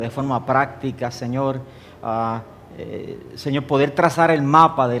de forma práctica, Señor, Señor, poder trazar el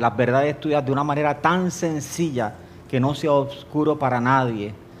mapa de las verdades tuyas de una manera tan sencilla que no sea oscuro para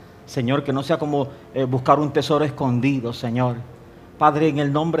nadie, Señor, que no sea como buscar un tesoro escondido, Señor. Padre, en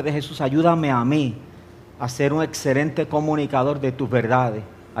el nombre de Jesús, ayúdame a mí a ser un excelente comunicador de tus verdades.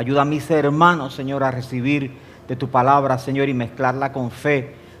 Ayuda a mis hermanos, Señor, a recibir de tu palabra, Señor, y mezclarla con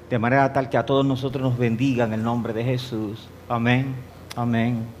fe, de manera tal que a todos nosotros nos bendiga en el nombre de Jesús. Amén,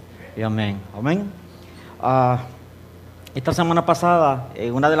 amén y amén. Amén. Esta semana pasada,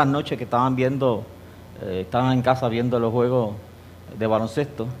 en una de las noches que estaban en casa viendo los juegos de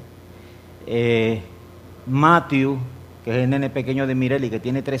baloncesto, Matthew, que es el nene pequeño de Mireli, que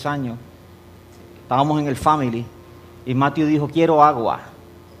tiene 3 años, estábamos en el family, y Matthew dijo, quiero agua.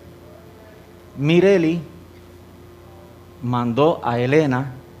 Mireli mandó a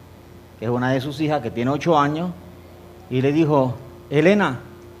Elena, que es una de sus hijas, que tiene 8 años, y le dijo, Elena,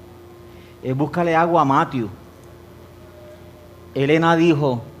 búscale agua a Matthew. Elena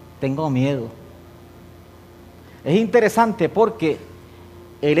dijo, tengo miedo. Es interesante porque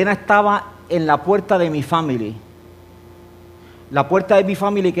Elena estaba en la puerta de mi family. La puerta de mi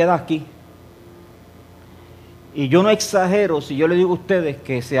family queda aquí. Y yo no exagero si yo le digo a ustedes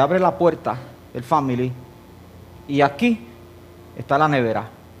que se abre la puerta del family y aquí está la nevera.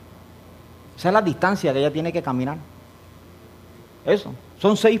 Esa es la distancia que ella tiene que caminar. Eso,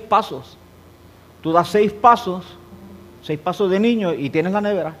 son 6 pasos. Tú das 6 pasos de niño y tienes la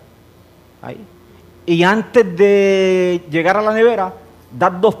nevera ahí. Y antes de llegar a la nevera,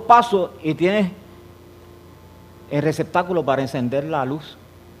 das 2 pasos y tienes el receptáculo para encender la luz.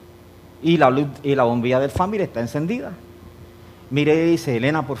 Y la bombilla del family está encendida. Mire y dice,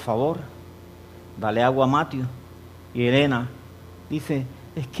 Elena, por favor, dale agua a Matthew. Y Elena dice,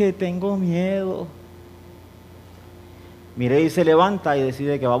 es que tengo miedo. Mire y se levanta y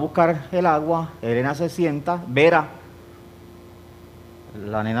decide que va a buscar el agua. Elena se sienta. Vera,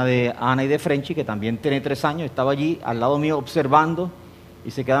 la nena de Ana y de Frenchy, que también tiene 3 años, estaba allí al lado mío observando y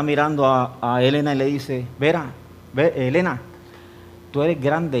se queda mirando a Elena y le dice, Vera, Elena, tú eres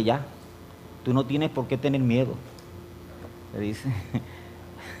grande ya, tú no tienes por qué tener miedo, le dice.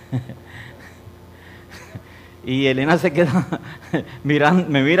 Y Elena se queda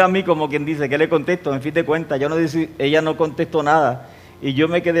me mira a mí como quien dice, ¿qué le contesto? En fin de cuentas, ella no contestó nada. Y yo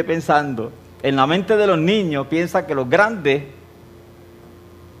me quedé pensando, en la mente de los niños piensa que los grandes,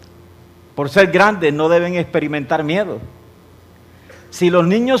 por ser grandes, no deben experimentar miedo. Si los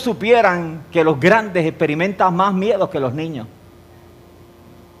niños supieran que los grandes experimentan más miedo que los niños.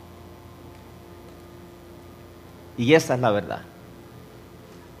 Y esa es la verdad.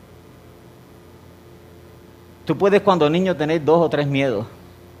 Tú puedes cuando niño tener 2 o 3 miedos,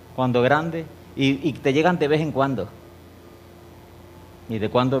 cuando grande, y te llegan de vez en cuando, y de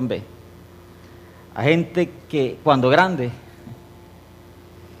cuando en vez. Hay gente que cuando grande,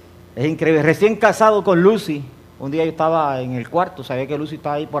 es increíble. Recién casado con Lucy, un día yo estaba en el cuarto, sabía que Lucy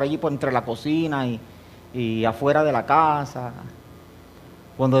estaba ahí por allí, por entre la cocina y afuera de la casa,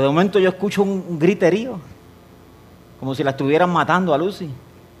 cuando de momento yo escucho un griterío, como si la estuvieran matando a Lucy.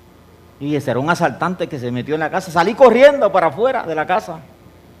 Y ese era un asaltante que se metió en la casa. Salí corriendo para afuera de la casa.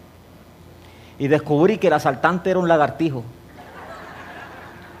 Y descubrí que el asaltante era un lagartijo.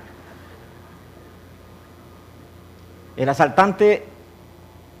 El asaltante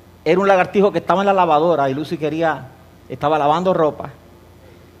era un lagartijo que estaba en la lavadora y Lucy estaba lavando ropa.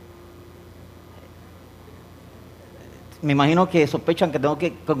 Me imagino que sospechan que tengo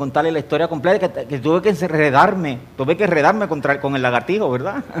que contarle la historia completa, que tuve que enredarme con el lagartijo,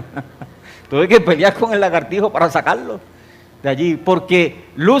 ¿verdad? Tuve que pelear con el lagartijo para sacarlo de allí, porque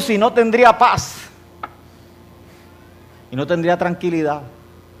Lucy no tendría paz y no tendría tranquilidad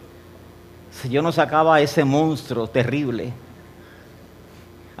si yo no sacaba a ese monstruo terrible,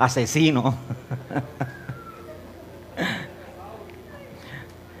 asesino.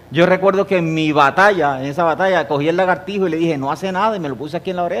 Yo recuerdo que en esa batalla, cogí el lagartijo y le dije, no hace nada, y me lo puse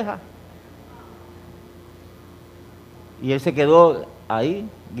aquí en la oreja. Y él se quedó ahí,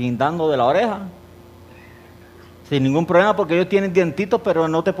 guindando de la oreja, sin ningún problema, porque ellos tienen dientitos, pero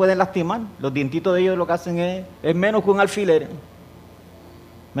no te pueden lastimar. Los dientitos de ellos lo que hacen es menos que un alfiler.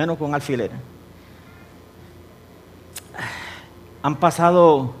 Menos que un alfiler. Han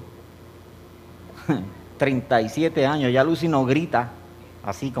pasado 37 años, ya Lucy no grita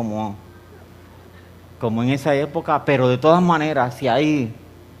así como en esa época, pero de todas maneras, si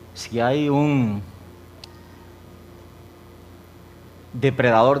hay un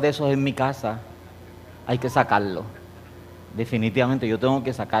depredador de esos en mi casa, hay que sacarlo. Definitivamente yo tengo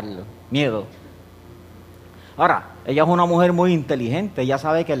que sacarlo. Miedo. Ahora, ella es una mujer muy inteligente, ella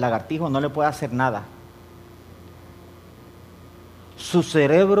sabe que el lagartijo no le puede hacer nada. Su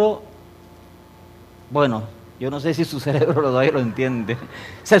cerebro, bueno, yo no sé si su cerebro todavía lo entiende.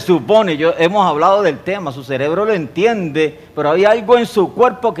 Se supone, hemos hablado del tema, su cerebro lo entiende, pero hay algo en su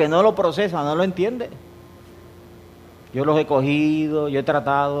cuerpo que no lo procesa, no lo entiende. Yo los he cogido, yo he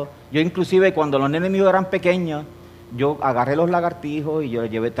tratado, yo inclusive cuando los nenes míos eran pequeños, yo agarré los lagartijos y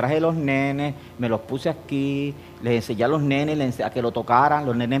yo traje los nenes, me los puse aquí, les enseñé a los nenes a que lo tocaran,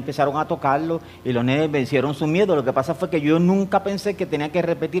 los nenes empezaron a tocarlo y los nenes vencieron su miedo. Lo que pasa fue que yo nunca pensé que tenía que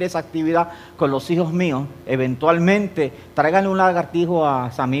repetir esa actividad con los hijos míos. Eventualmente, tráiganle un lagartijo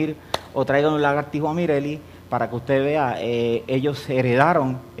a Samir o tráiganle un lagartijo a Mireli para que usted vea, ellos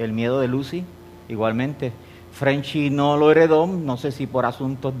heredaron el miedo de Lucy, igualmente. Frenchy no lo heredó, no sé si por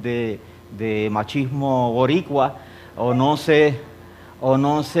asuntos de machismo boricua, o no sé,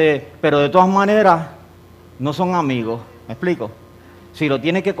 pero de todas maneras no son amigos, ¿me explico? Si lo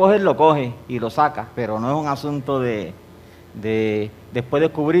tiene que coger, lo coge y lo saca, pero no es un asunto de después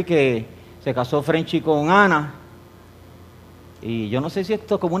descubrí que se casó Frenchy con Ana, y yo no sé si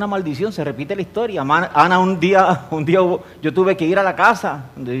esto es como una maldición, se repite la historia. Ana un día yo tuve que ir a la casa,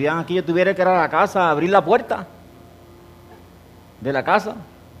 donde vivían aquí, yo tuviera que ir a la casa, abrir la puerta de la casa,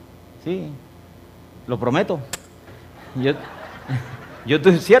 sí, lo prometo. Yo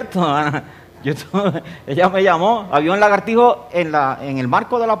estoy cierto, Ana. Ella me llamó, había un lagartijo en el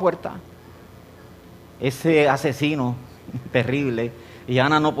marco de la puerta, ese asesino terrible, y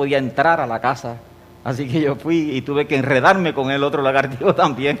Ana no podía entrar a la casa, así que yo fui y tuve que enredarme con el otro lagartijo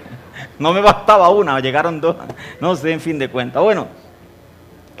también. No me bastaba una, llegaron dos, no sé, en fin de cuentas. Bueno,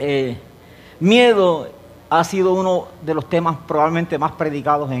 miedo ha sido uno de los temas probablemente más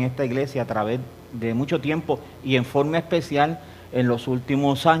predicados en esta iglesia a través de mucho tiempo y en forma especial en los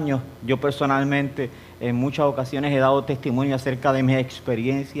últimos años. Yo personalmente en muchas ocasiones he dado testimonio acerca de mis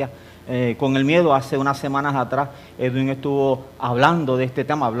experiencias con el miedo. Hace unas semanas atrás Edwin estuvo hablando de este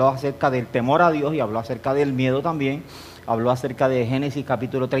tema, habló acerca del temor a Dios y habló acerca del miedo también. Habló acerca de Génesis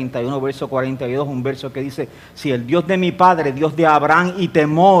capítulo 31, verso 42, un verso que dice: si el Dios de mi padre, Dios de Abraham y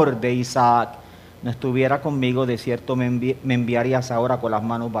temor de Isaac, no estuviera conmigo, de cierto me enviarías ahora con las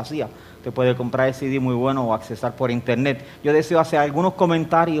manos vacías. Usted puede comprar el CD muy bueno o accesar por internet. Yo deseo hacer algunos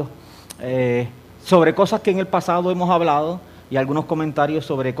comentarios sobre cosas que en el pasado hemos hablado y algunos comentarios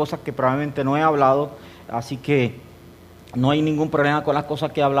sobre cosas que probablemente no he hablado. Así que no hay ningún problema con las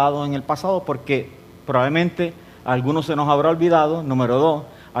cosas que he hablado en el pasado, porque probablemente a algunos se nos habrá olvidado. Número 2,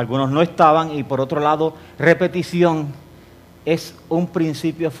 algunos no estaban, y por otro lado, repetición es un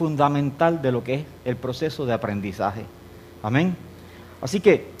principio fundamental de lo que es el proceso de aprendizaje. Amén. Así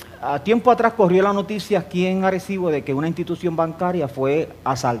que a tiempo atrás corrió la noticia aquí en Arecibo de que una institución bancaria fue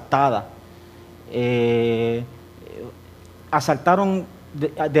asaltada. Asaltaron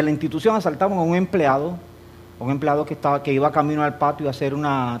de la institución, asaltaron a un empleado que iba camino al patio a hacer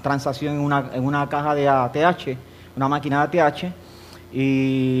una transacción en una caja de ATH, una máquina de ATH,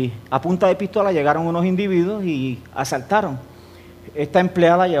 y a punta de pistola llegaron unos individuos y asaltaron. Esta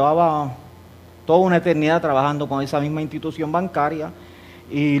empleada llevaba toda una eternidad trabajando con esa misma institución bancaria,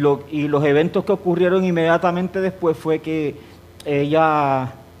 y los eventos que ocurrieron inmediatamente después fue que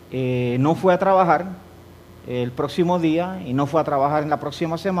ella no fue a trabajar el próximo día y no fue a trabajar en la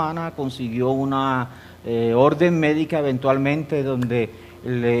próxima semana. Consiguió una orden médica eventualmente donde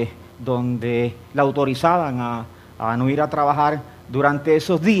la autorizaban a no ir a trabajar durante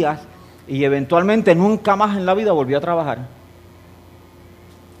esos días, y eventualmente nunca más en la vida volvió a trabajar.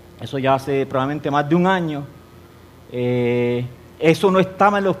 Eso ya hace probablemente más de un año. Eso no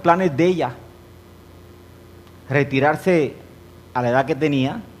estaba en los planes de ella, retirarse a la edad que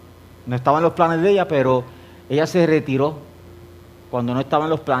tenía. No estaba en los planes de ella, pero ella se retiró cuando no estaba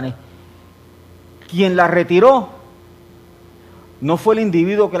en los planes. Quien la retiró no fue el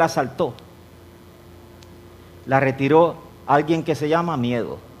individuo que la asaltó, la retiró alguien que se llama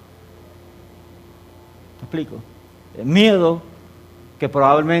miedo. ¿Me explico? El miedo, que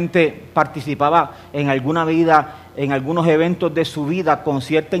probablemente participaba en alguna vida, en algunos eventos de su vida con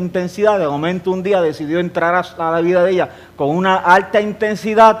cierta intensidad, de momento un día decidió entrar a la vida de ella con una alta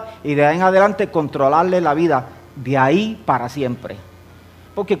intensidad y de ahí en adelante controlarle la vida, de ahí para siempre.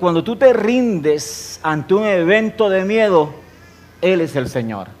 Porque cuando tú te rindes ante un evento de miedo, Él es el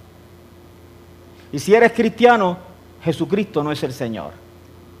Señor. Y si eres cristiano, Jesucristo no es el Señor.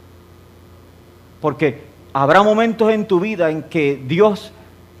 Porque habrá momentos en tu vida en que Dios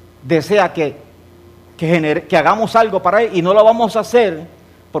desea que hagamos algo para Él y no lo vamos a hacer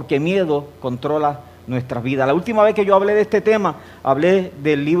porque miedo controla nuestras vidas. La última vez que yo hablé de este tema, hablé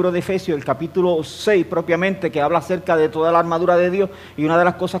del libro de Efesios, el capítulo 6 propiamente, que habla acerca de toda la armadura de Dios, y una de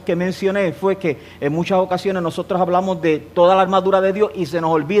las cosas que mencioné fue que en muchas ocasiones nosotros hablamos de toda la armadura de Dios y se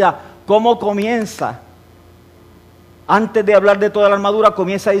nos olvida cómo comienza. Antes de hablar de toda la armadura,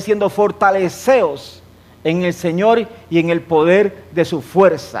 comienza diciendo: fortaleceos en el Señor y en el poder de su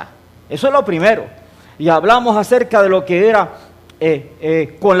fuerza. Eso es lo primero. Y hablamos acerca de lo que era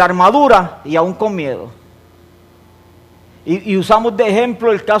con la armadura y aún con miedo. Y usamos de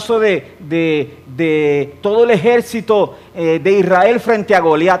ejemplo el caso de todo el ejército de Israel frente a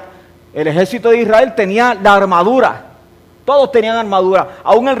Goliat. El ejército de Israel tenía la armadura. Todos tenían armadura.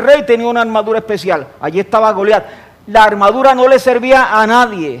 Aún el rey tenía una armadura especial. Allí estaba Goliat. La armadura no le servía a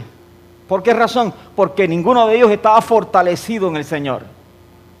nadie. ¿Por qué razón? Porque ninguno de ellos estaba fortalecido en el Señor.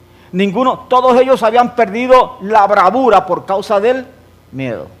 Todos ellos habían perdido la bravura por causa del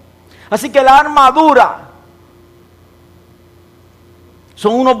miedo. Así que la armadura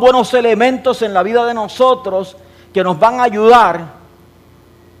son unos buenos elementos en la vida de nosotros que nos van a ayudar,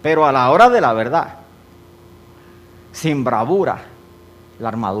 pero a la hora de la verdad, sin bravura, la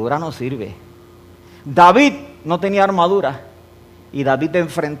armadura no sirve. David no tenía armadura y David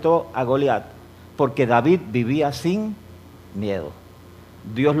enfrentó a Goliat porque David vivía sin miedo.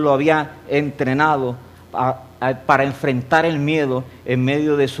 Dios lo había entrenado para enfrentar el miedo en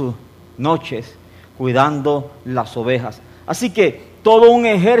medio de sus noches, cuidando las ovejas. Así que todo un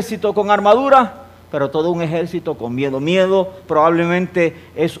ejército con armadura, pero todo un ejército con miedo. Miedo probablemente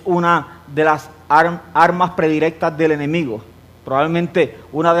es una de las armas predilectas del enemigo, probablemente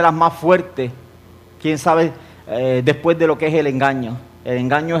una de las más fuertes, quién sabe, después de lo que es el engaño. El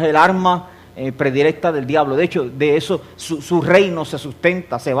engaño es el arma predilecta del diablo. De hecho, de eso su reino se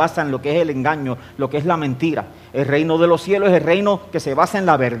sustenta, se basa en lo que es el engaño, lo que es la mentira. El reino de los cielos es el reino que se basa en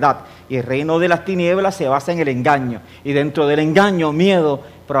la verdad, y el reino de las tinieblas se basa en el engaño. Y dentro del engaño, miedo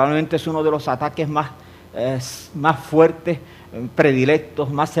probablemente es uno de los ataques más fuertes,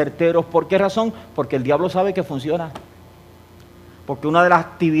 predilectos, más certeros. ¿Por qué razón? Porque el diablo sabe que funciona. Porque una de las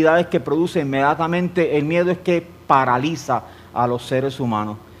actividades que produce inmediatamente el miedo es que paraliza a los seres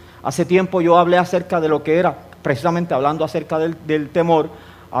humanos. Hace tiempo yo hablé acerca de lo que era, precisamente hablando acerca del temor,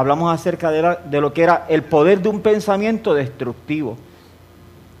 hablamos acerca de lo que era el poder de un pensamiento destructivo.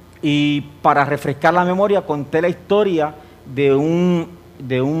 Y para refrescar la memoria conté la historia de un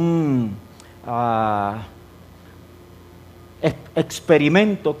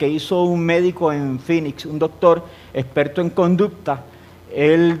experimento que hizo un médico en Phoenix, un doctor experto en conducta.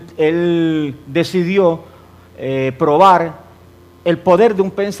 Él decidió probar el poder de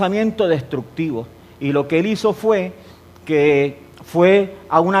un pensamiento destructivo. Y lo que él hizo fue que fue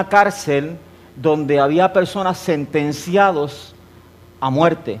a una cárcel donde había personas sentenciados a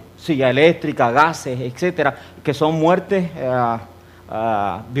muerte, silla eléctrica, gases, etcétera, que son muertes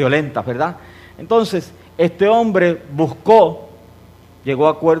violentas, ¿verdad? Entonces, este hombre llegó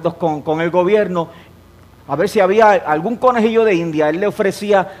a acuerdos con el gobierno, a ver si había algún conejillo de India. Él le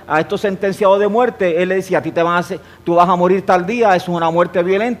ofrecía a estos sentenciados de muerte, él le decía: tú vas a morir tal día, es una muerte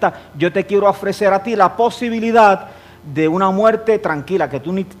violenta, yo te quiero ofrecer a ti la posibilidad de una muerte tranquila, que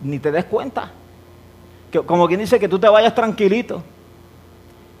tú ni te des cuenta, como quien dice, que tú te vayas tranquilito.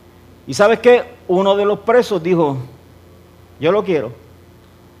 Y ¿sabes qué? Uno de los presos dijo: yo lo quiero.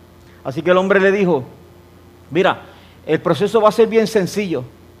 Así que el hombre le dijo: mira, el proceso va a ser bien sencillo.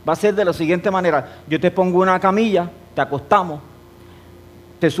 Va a ser de la siguiente manera: yo te pongo una camilla, te acostamos,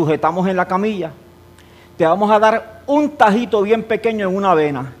 te sujetamos en la camilla, te vamos a dar un tajito bien pequeño en una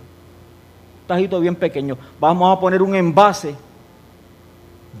vena, un tajito bien pequeño. Vamos a poner un envase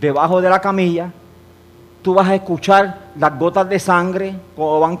debajo de la camilla, tú vas a escuchar las gotas de sangre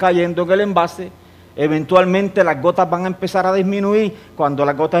como van cayendo en el envase. Eventualmente las gotas van a empezar a disminuir. Cuando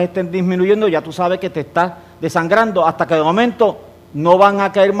las gotas estén disminuyendo, ya tú sabes que te estás desangrando, hasta que de momento no van a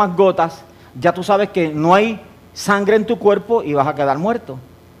caer más gotas. Ya tú sabes que no hay sangre en tu cuerpo y vas a quedar muerto.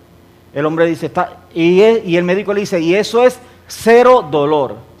 El hombre dice, y el médico le dice: y eso es cero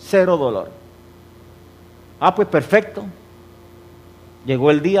dolor. Ah, pues perfecto.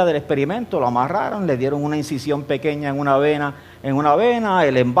 Llegó el día del experimento, lo amarraron, le dieron una incisión pequeña en una vena,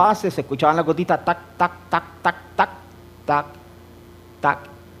 el envase, se escuchaban las gotitas, tac, tac, tac, tac, tac, tac, tac,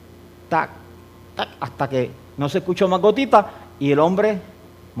 tac, tac, hasta que no se escuchó más gotitas y el hombre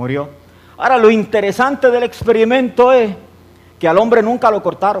murió. Ahora, lo interesante del experimento es que al hombre nunca lo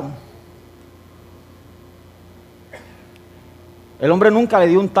cortaron. El hombre nunca le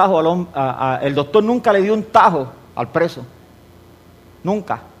dio un tajo el doctor nunca le dio un tajo al preso.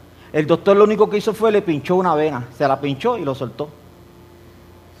 Nunca. El doctor lo único que hizo fue le pinchó una vena, se la pinchó y lo soltó.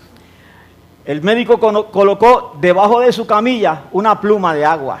 El médico colocó debajo de su camilla una pluma de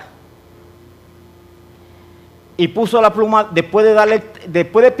agua. Y puso la pluma, después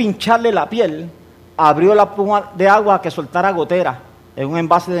de pincharle la piel, abrió la pluma de agua que soltara goteras en un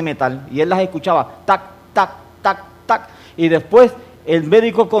envase de metal. Y él las escuchaba, tac, tac, tac, tac. Y después el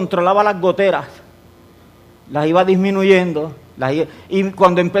médico controlaba las goteras. Las iba disminuyendo. Y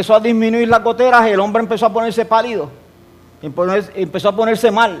cuando empezó a disminuir las goteras, el hombre empezó a ponerse pálido. Empezó a ponerse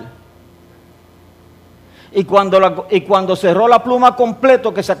mal. Y cuando cerró la pluma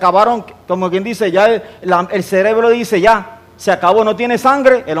completo, que se acabaron, como quien dice, ya el cerebro dice, ya, se acabó, no tiene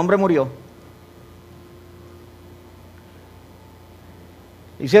sangre, el hombre murió.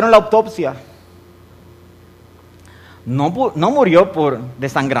 Hicieron la autopsia. No murió por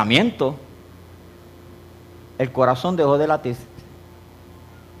desangramiento. El corazón dejó de latir.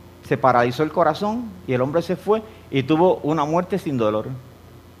 Se paralizó el corazón y el hombre se fue y tuvo una muerte sin dolor.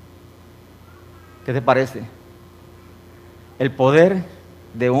 ¿Qué te parece? El poder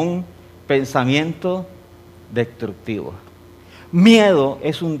de un pensamiento destructivo. Miedo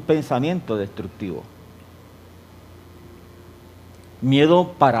es un pensamiento destructivo.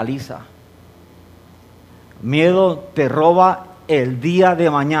 Miedo paraliza. Miedo te roba el día de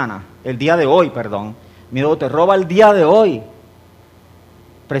mañana, el día de hoy, perdón. Miedo te roba el día de hoy.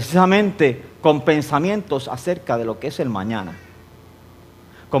 Precisamente con pensamientos acerca de lo que es el mañana.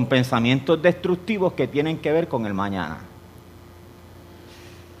 Con pensamientos destructivos que tienen que ver con el mañana.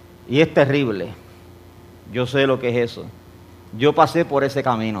 Y es terrible. Yo sé lo que es eso. Yo pasé por ese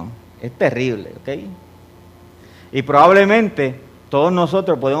camino. Es terrible, ¿ok? Y probablemente todos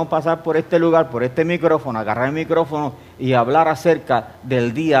nosotros podemos pasar por este lugar, por este micrófono, agarrar el micrófono y hablar acerca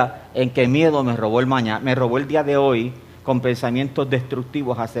del día en que miedo me robó el mañana, me robó el día de hoy con pensamientos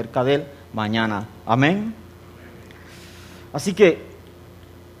destructivos acerca del mañana. Amén. Así que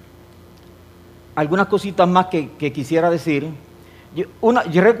algunas cositas más que quisiera decir.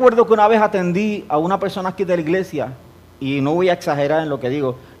 Yo recuerdo que una vez atendí a una persona aquí de la iglesia, y no voy a exagerar en lo que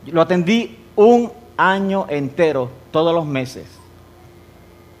digo, lo atendí un año entero, todos los meses.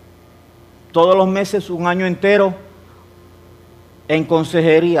 Todos los meses, un año entero, en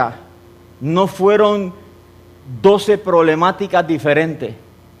consejería. No fueron 12 problemáticas diferentes.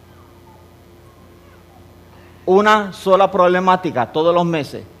 Una sola problemática todos los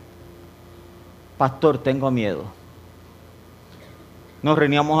meses. Pastor, tengo miedo. Nos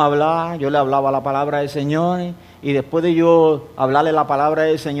reuníamos a hablar, yo le hablaba la palabra del Señor, y después de yo hablarle la palabra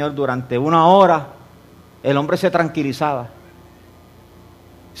del Señor durante una hora, el hombre se tranquilizaba.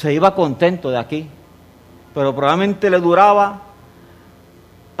 Se iba contento de aquí, pero probablemente le duraba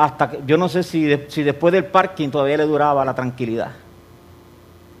hasta que, yo no sé si después del parking todavía le duraba la tranquilidad.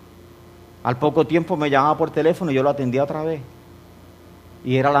 Al poco tiempo me llamaba por teléfono y yo lo atendía otra vez.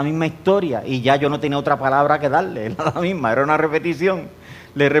 Y era la misma historia, y ya yo no tenía otra palabra que darle, era la misma, era una repetición.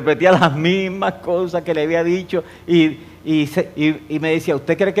 Le repetía las mismas cosas que le había dicho, y me decía,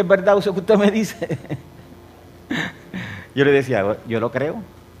 ¿usted cree que es verdad eso que usted me dice? Yo le decía, yo lo creo.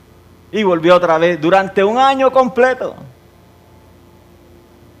 Y volvió otra vez, durante un año completo.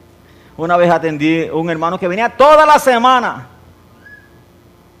 Una vez atendí a un hermano que venía toda la semana.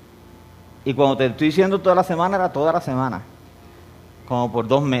 Y cuando te estoy diciendo toda la semana, era toda la semana. Como por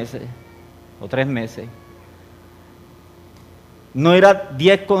 2 meses o 3 meses. No era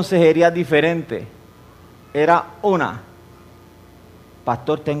 10 consejerías diferentes, era una.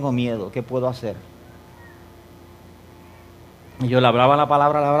 Pastor, tengo miedo, ¿qué puedo hacer? Y yo le hablaba la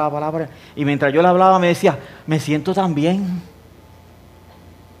palabra, y mientras yo le hablaba me decía, me siento tan bien.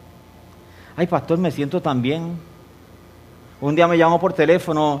 Ay, pastor, me siento tan bien. Un día me llamó por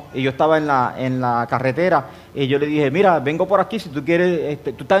teléfono y yo estaba en la carretera y yo le dije, mira, vengo por aquí, si tú quieres,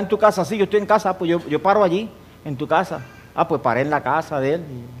 tú estás en tu casa, sí, yo estoy en casa, pues yo paro allí, en tu casa. Ah, pues paré en la casa de él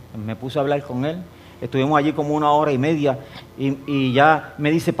y me puse a hablar con él. Estuvimos allí como 1 hora y media y ya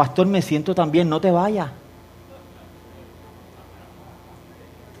me dice, pastor, me siento tan bien, no te vayas.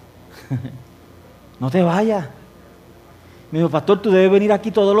 No te vayas. Me dijo, pastor, tú debes venir aquí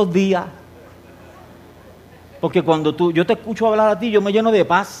todos los días. Porque cuando yo te escucho hablar a ti, yo me lleno de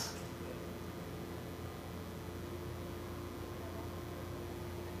paz.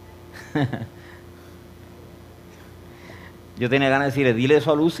 Yo tenía ganas de decirle, dile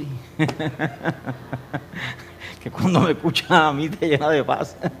eso a Lucy. Que cuando me escucha a mí te llena de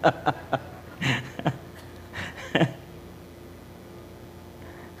paz.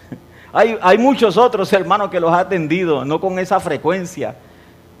 Hay muchos otros hermanos que los ha atendido, no con esa frecuencia.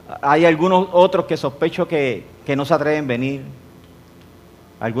 Hay algunos otros que sospecho que no se atreven a venir.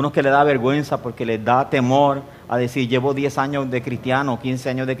 Algunos que les da vergüenza porque les da temor a decir, llevo 10 años de cristiano, 15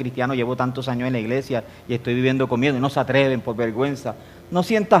 años de cristiano, llevo tantos años en la iglesia y estoy viviendo con miedo, y no se atreven por vergüenza. No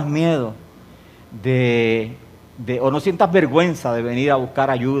sientas miedo o no sientas vergüenza de venir a buscar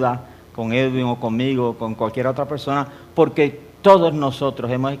ayuda con Edwin o conmigo, con cualquier otra persona, porque todos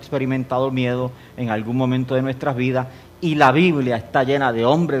nosotros hemos experimentado miedo en algún momento de nuestras vidas, y la Biblia está llena de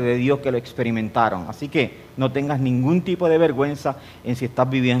hombres de Dios que lo experimentaron. Así que no tengas ningún tipo de vergüenza en, si estás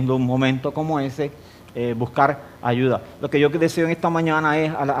viviendo un momento como ese, buscar ayuda. Lo que yo deseo en esta mañana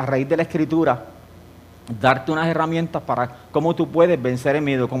es, a raíz de la Escritura, darte unas herramientas para cómo tú puedes vencer el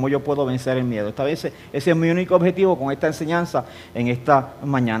miedo, cómo yo puedo vencer el miedo. Esta vez ese es mi único objetivo con esta enseñanza en esta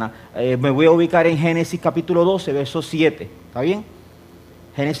mañana. Me voy a ubicar en Génesis capítulo 12, verso 7. ¿Está bien?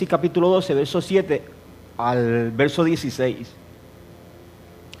 Génesis capítulo 12, verso 7 al verso 16.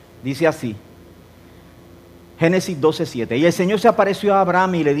 Dice así. Génesis 12, 7. Y el Señor se apareció a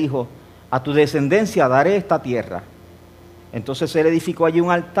Abraham y le dijo, a tu descendencia daré esta tierra. Entonces él edificó allí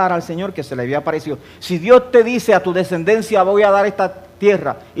un altar al Señor que se le había aparecido. Si Dios te dice, a tu descendencia voy a dar esta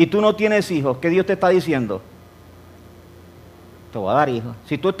tierra, y tú no tienes hijos, ¿qué Dios te está diciendo? Te voy a dar hijos.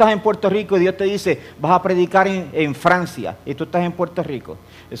 Si tú estás en Puerto Rico y Dios te dice, vas a predicar en Francia, y tú estás en Puerto Rico,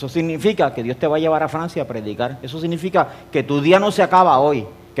 eso significa que Dios te va a llevar a Francia a predicar. Eso significa que tu día no se acaba hoy,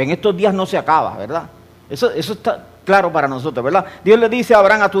 que en estos días no se acaba, ¿verdad? Eso está claro para nosotros, ¿verdad? Dios le dice a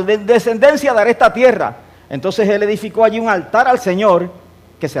Abraham, a tu descendencia daré esta tierra. Entonces él edificó allí un altar al Señor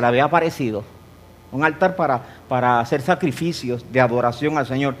que se le había aparecido. Un altar para hacer sacrificios de adoración al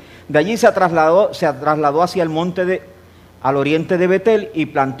Señor. De allí se trasladó hacia el monte al oriente de Betel, y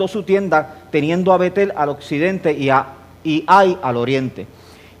plantó su tienda teniendo a Betel al occidente y Ai al oriente.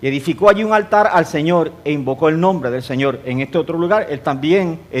 Y edificó allí un altar al Señor e invocó el nombre del Señor. En este otro lugar él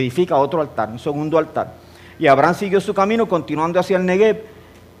también edifica otro altar, un segundo altar. Y Abraham siguió su camino continuando hacia el Negev.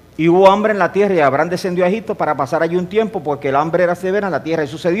 Y hubo hambre en la tierra, y Abraham descendió a Egipto para pasar allí un tiempo, porque el hambre era severa en la tierra. Y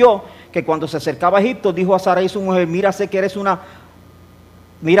sucedió que cuando se acercaba a Egipto, dijo a Sarai su mujer, mira, sé que eres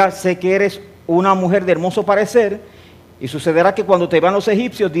una mujer de hermoso parecer, y sucederá que cuando te vean los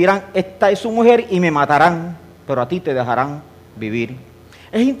egipcios dirán, esta es su mujer, y me matarán, pero a ti te dejarán vivir.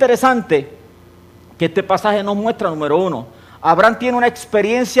 Es interesante que este pasaje nos muestra, número uno, Abraham tiene una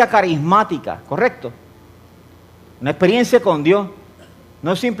experiencia carismática, ¿correcto? Una experiencia con Dios.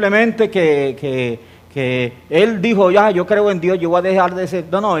 No es simplemente que él dijo, ya, yo creo en Dios, yo voy a dejar de ser.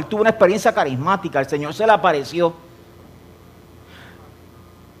 No, él tuvo una experiencia carismática, el Señor se le apareció.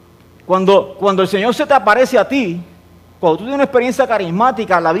 Cuando el Señor se te aparece a ti, cuando tú tienes una experiencia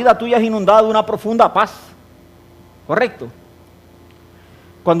carismática, la vida tuya es inundada de una profunda paz. ¿Correcto?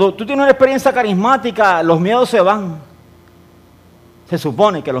 Cuando tú tienes una experiencia carismática, los miedos se van. Se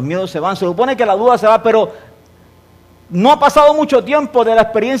supone que los miedos se van, se supone que la duda se va, pero no ha pasado mucho tiempo de la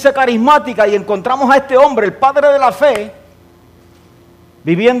experiencia carismática y encontramos a este hombre, el padre de la fe,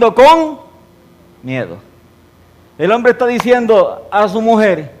 viviendo con miedo. El hombre está diciendo a su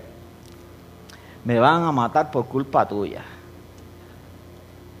mujer, me van a matar por culpa tuya.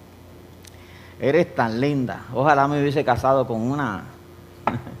 Eres tan linda. Ojalá me hubiese casado con una...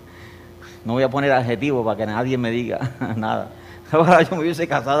 No voy a poner adjetivo para que nadie me diga nada. Ojalá yo me hubiese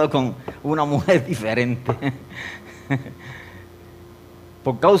casado con una mujer diferente.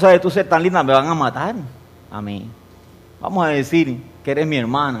 Por causa de tu ser tan linda me van a matar a mí. Vamos a decir que eres mi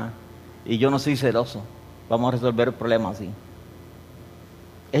hermana y yo no soy celoso. Vamos a resolver el problema así.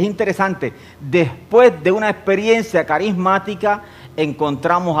 Es interesante, después de una experiencia carismática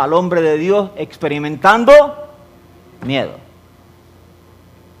encontramos al hombre de Dios experimentando miedo.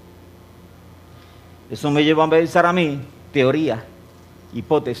 Eso me lleva a pensar a mí, teoría,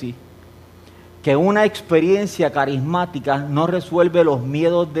 hipótesis, que una experiencia carismática no resuelve los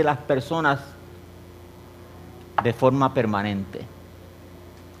miedos de las personas de forma permanente.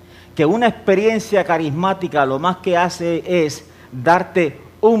 Que una experiencia carismática lo más que hace es darte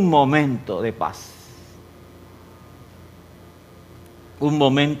un momento de paz, un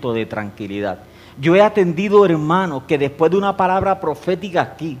momento de tranquilidad. Yo he atendido hermanos que después de una palabra profética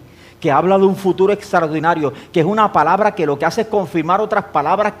aquí, que habla de un futuro extraordinario, que es una palabra que lo que hace es confirmar otras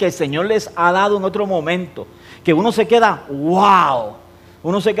palabras que el Señor les ha dado en otro momento, que uno se queda, wow,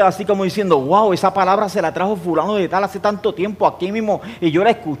 uno se queda así como diciendo, wow, esa palabra se la trajo fulano de tal hace tanto tiempo aquí mismo y yo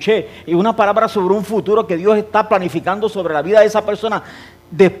la escuché, y una palabra sobre un futuro que Dios está planificando sobre la vida de esa persona.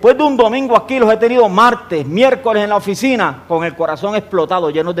 Después de un domingo aquí los he tenido martes, miércoles en la oficina, con el corazón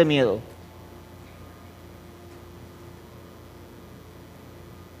explotado, llenos de miedo.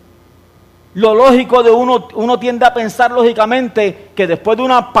 Lo lógico de uno tiende a pensar lógicamente que después de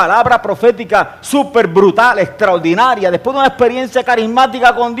una palabra profética súper brutal, extraordinaria, después de una experiencia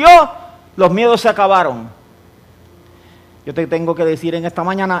carismática con Dios, los miedos se acabaron. Yo te tengo que decir en esta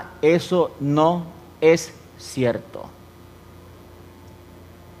mañana, eso no es cierto.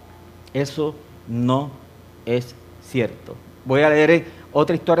 Eso no es cierto. Voy a leer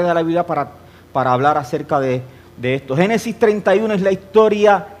otra historia de la Biblia para hablar acerca de esto. Génesis 31 es la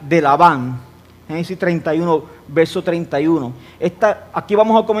historia de Labán. Génesis 31, verso 31. Aquí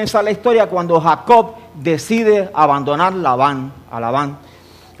vamos a comenzar la historia cuando Jacob decide abandonar a Labán.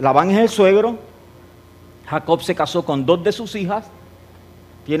 Labán es el suegro. Jacob se casó con 2 de sus hijas.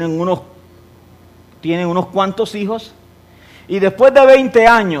 Tienen unos cuantos hijos. Y después de 20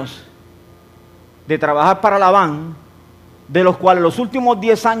 años de trabajar para Labán, de los cuales los últimos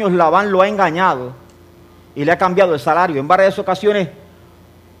 10 años Labán lo ha engañado y le ha cambiado el salario en varias ocasiones,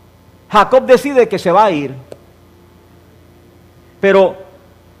 Jacob decide que se va a ir. Pero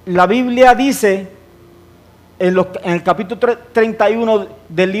la Biblia dice, en el capítulo 31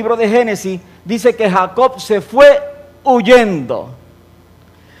 del libro de Génesis, dice que Jacob se fue huyendo.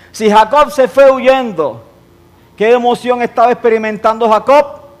 Si Jacob se fue huyendo, ¿qué emoción estaba experimentando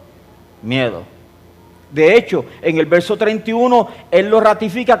Jacob? Miedo. De hecho, en el verso 31, él lo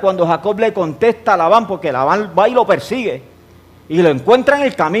ratifica cuando Jacob le contesta a Labán, porque Labán va y lo persigue, y lo encuentra en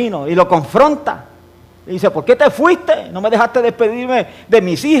el camino, y lo confronta. Y dice, ¿por qué te fuiste? No me dejaste despedirme de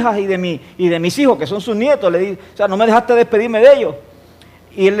mis hijas y de mis hijos, que son sus nietos. O sea, no me dejaste despedirme de ellos.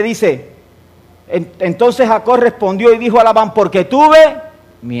 Y él le dice, entonces Jacob respondió y dijo a Labán, porque tuve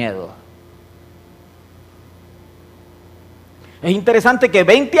miedo. Es interesante que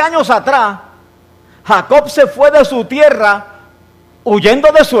 20 años atrás, Jacob se fue de su tierra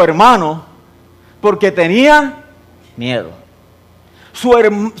huyendo de su hermano porque tenía miedo.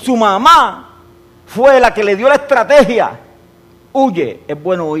 Su mamá fue la que le dio la estrategia. Huye, es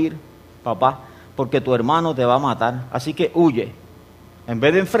bueno huir, papá, porque tu hermano te va a matar, así que huye. En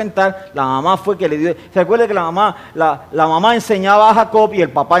vez de enfrentar, la mamá fue que le dio. ¿Se acuerda que la mamá enseñaba a Jacob y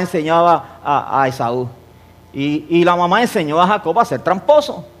el papá enseñaba a Esaú? Y la mamá enseñó a Jacob a ser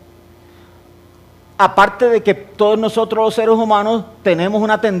tramposo. Aparte de que todos nosotros los seres humanos tenemos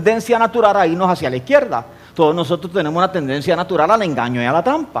una tendencia natural a irnos hacia la izquierda. Todos nosotros tenemos una tendencia natural al engaño y a la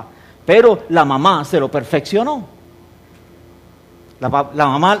trampa. Pero la mamá se lo perfeccionó. La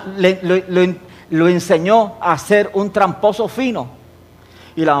mamá lo enseñó a ser un tramposo fino.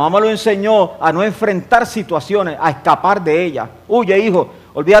 Y la mamá lo enseñó a no enfrentar situaciones, a escapar de ellas. Huye, hijo,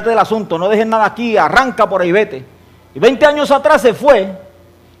 olvídate del asunto, no dejes nada aquí, arranca por ahí, vete. Y 20 años atrás se fue.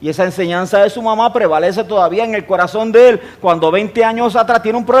 Y esa enseñanza de su mamá prevalece todavía en el corazón de él, cuando 20 años atrás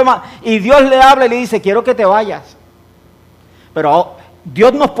tiene un problema y Dios le habla y le dice, quiero que te vayas. Pero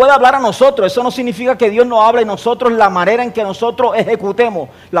Dios nos puede hablar a nosotros, eso no significa que Dios nos hable y nosotros, la manera en que nosotros ejecutemos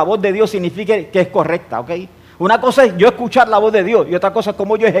la voz de Dios significa que es correcta, ¿ok? Una cosa es yo escuchar la voz de Dios y otra cosa es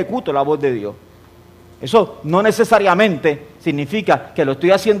cómo yo ejecuto la voz de Dios. Eso no necesariamente significa que lo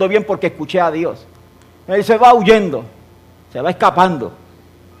estoy haciendo bien porque escuché a Dios. Él se va huyendo, se va escapando.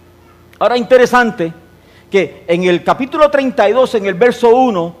 Ahora, interesante que en el capítulo 32, en el verso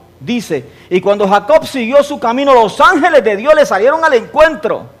 1, dice, y cuando Jacob siguió su camino, los ángeles de Dios le salieron al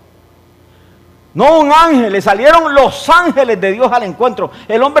encuentro. No un ángel, le salieron los ángeles de Dios al encuentro.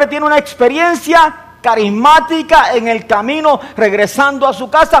 El hombre tiene una experiencia carismática en el camino, regresando a su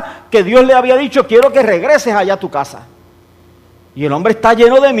casa, que Dios le había dicho, quiero que regreses allá a tu casa. Y el hombre está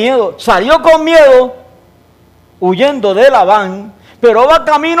lleno de miedo, salió con miedo, huyendo de Labán, pero va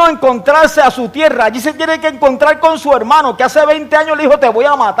camino a encontrarse a su tierra. Allí se tiene que encontrar con su hermano, que hace 20 años le dijo, te voy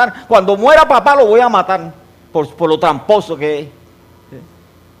a matar. Cuando muera papá lo voy a matar, por lo tramposo que es.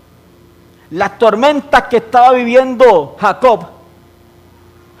 Las tormentas que estaba viviendo Jacob,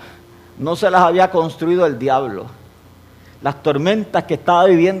 no se las había construido el diablo. Las tormentas que estaba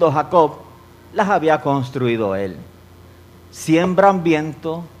viviendo Jacob, las había construido él. Siembran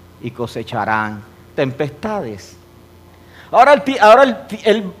viento y cosecharán tempestades. Ahora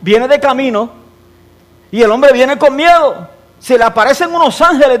él viene de camino y el hombre viene con miedo. Se le aparecen unos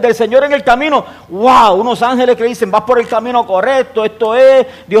ángeles del Señor en el camino. ¡Wow! Unos ángeles que dicen, vas por el camino correcto, esto es,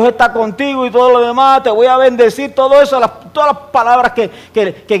 Dios está contigo y todo lo demás, te voy a bendecir, todo eso, todas las palabras que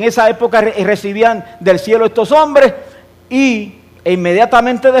en esa época recibían del cielo estos hombres. E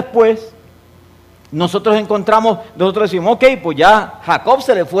inmediatamente después, nosotros decimos, ok, pues ya Jacob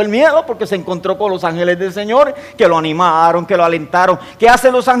se le fue el miedo porque se encontró con los ángeles del Señor que lo animaron, que lo alentaron. ¿Qué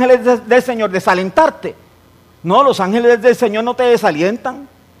hacen los ángeles del Señor? Desalentarte. No, los ángeles del Señor no te desalientan.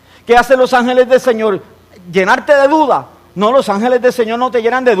 ¿Qué hacen los ángeles del Señor? Llenarte de duda. No, los ángeles del Señor no te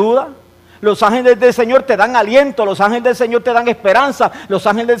llenan de duda. Los ángeles del Señor te dan aliento, los ángeles del Señor te dan esperanza, los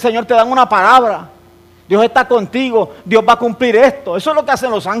ángeles del Señor te dan una palabra. Dios está contigo, Dios va a cumplir esto. Eso es lo que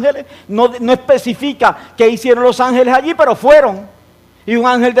hacen los ángeles. No especifica qué hicieron los ángeles allí, pero fueron. Y un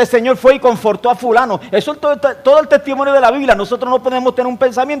ángel del Señor fue y confortó a fulano. Eso es todo el testimonio de la Biblia. Nosotros no podemos tener un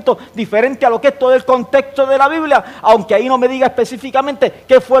pensamiento diferente a lo que es todo el contexto de la Biblia, aunque ahí no me diga específicamente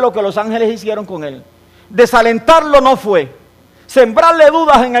qué fue lo que los ángeles hicieron con él. Desalentarlo no fue. Sembrarle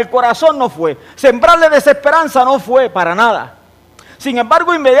dudas en el corazón no fue. Sembrarle desesperanza no fue para nada. Sin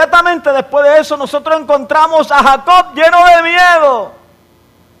embargo, inmediatamente después de eso, nosotros encontramos a Jacob lleno de miedo.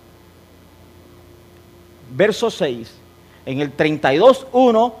 Verso 6. En el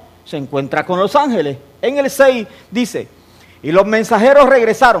 32:1 se encuentra con los ángeles. En el 6 dice, y los mensajeros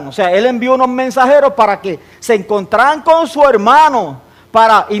regresaron. O sea, él envió unos mensajeros para que se encontraran con su hermano.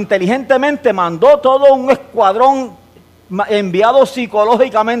 Inteligentemente mandó todo un escuadrón enviado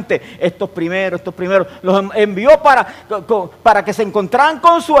psicológicamente. Estos primeros, los envió para que se encontraran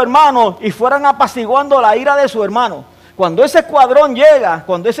con su hermano y fueran apaciguando la ira de su hermano. Cuando ese escuadrón llega,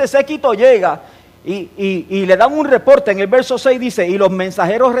 cuando ese séquito llega y le dan un reporte, en el verso 6 dice, y los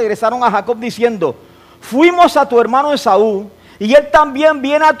mensajeros regresaron a Jacob diciendo, fuimos a tu hermano Esaú y él también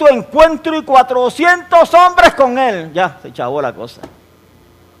viene a tu encuentro y 400 hombres con él. Ya, se chavó la cosa.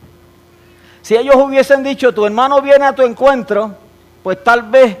 Si ellos hubiesen dicho, tu hermano viene a tu encuentro, pues tal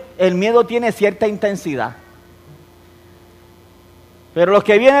vez el miedo tiene cierta intensidad. Pero los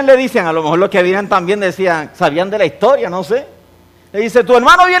que vienen le dicen, a lo mejor los que vienen también decían, sabían de la historia, no sé. Le dice, tu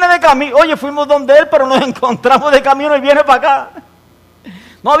hermano viene de camino. Oye, fuimos donde él, pero nos encontramos de camino y viene para acá.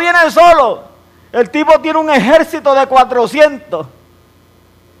 No viene solo. El tipo tiene un ejército de 400.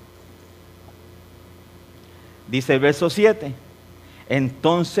 Dice el verso 7.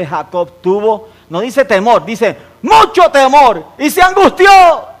 Entonces Jacob tuvo, no dice temor, dice mucho temor y se angustió.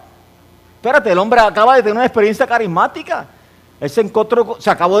 Espérate, el hombre acaba de tener una experiencia carismática. Él se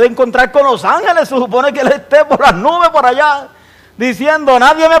acabó de encontrar con los ángeles. Se supone que él esté por las nubes por allá, diciendo,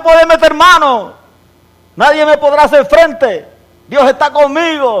 nadie me puede meter mano, nadie me podrá hacer frente, Dios está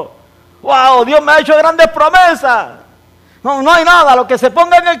conmigo. Wow, Dios me ha hecho grandes promesas. No hay nada, lo que se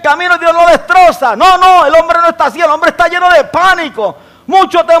ponga en el camino Dios lo destroza. No, el hombre no está así, el hombre está lleno de pánico,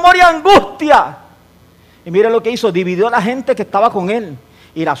 mucho temor y angustia. Y mire lo que hizo, dividió a la gente que estaba con él,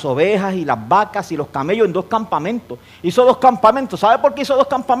 y las ovejas, y las vacas, y los camellos en 2 campamentos. Hizo 2 campamentos, ¿sabe por qué hizo 2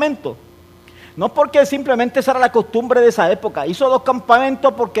 campamentos? No porque simplemente esa era la costumbre de esa época, hizo 2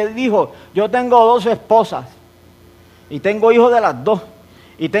 campamentos porque dijo, yo tengo 2 esposas, y tengo hijos de las 2,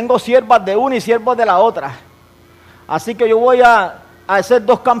 y tengo siervas de una y siervos de la otra. Así que yo voy a hacer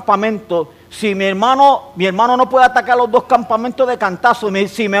 2 campamentos. Si mi hermano no puede atacar los 2 campamentos de cantazo,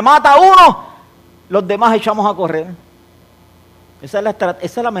 si me mata uno, los demás echamos a correr. Esa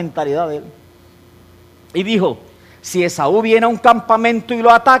es la mentalidad de él. Y dijo, si Esaú viene a un campamento y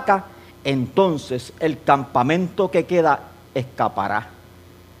lo ataca, entonces el campamento que queda escapará.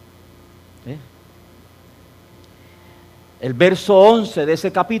 El verso 11 de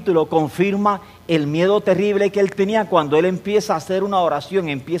ese capítulo confirma el miedo terrible que él tenía cuando él empieza a hacer una oración,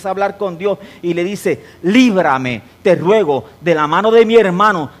 empieza a hablar con Dios y le dice, líbrame, te ruego, de la mano de mi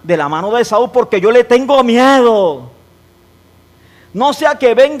hermano, de la mano de Esaú, porque yo le tengo miedo. No sea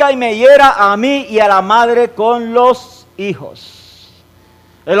que venga y me hiera a mí y a la madre con los hijos.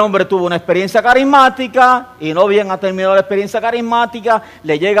 El hombre tuvo una experiencia carismática y no bien ha terminado la experiencia carismática,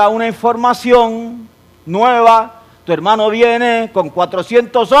 le llega una información nueva. Tu hermano viene con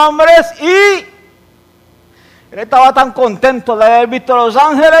 400 hombres y él estaba tan contento de haber visto a los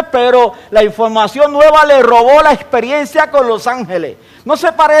ángeles, pero la información nueva le robó la experiencia con los ángeles. ¿No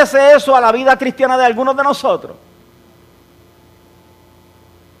se parece eso a la vida cristiana de algunos de nosotros?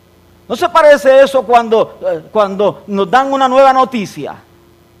 ¿No se parece eso cuando nos dan una nueva noticia?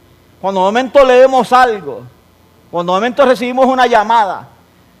 Cuando de momento leemos algo, cuando de momento recibimos una llamada.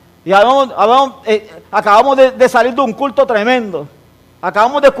 Y acabamos de salir de un culto tremendo.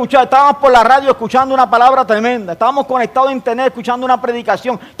 Acabamos de escuchar, estábamos por la radio escuchando una palabra tremenda. Estábamos conectados a internet escuchando una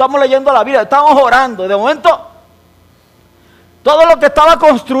predicación. Estábamos leyendo la Biblia, estábamos orando. Y de momento, todo lo que estaba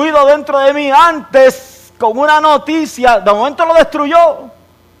construido dentro de mí antes, con una noticia, de momento lo destruyó.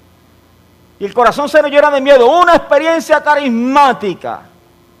 Y el corazón se nos llena de miedo. Una experiencia carismática.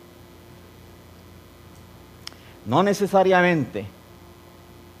 No necesariamente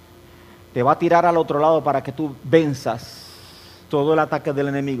te va a tirar al otro lado para que tú venzas todo el ataque del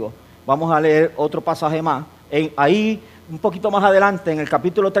enemigo. Vamos a leer otro pasaje más. Ahí, un poquito más adelante, en el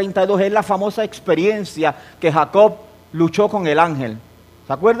capítulo 32, es la famosa experiencia que Jacob luchó con el ángel.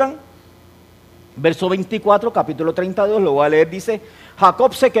 ¿Se acuerdan? Verso 24, capítulo 32, lo voy a leer, dice,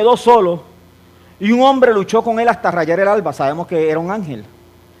 Jacob se quedó solo Y un hombre luchó con él hasta rayar el alba. Sabemos que era un ángel.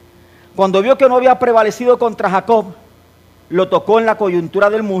 Cuando vio que no había prevalecido contra Jacob, lo tocó en la coyuntura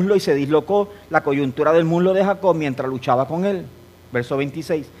del muslo y se dislocó la coyuntura del muslo de Jacob mientras luchaba con él. Verso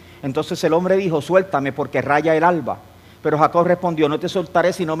 26. Entonces el hombre dijo, suéltame porque raya el alba. Pero Jacob respondió, no te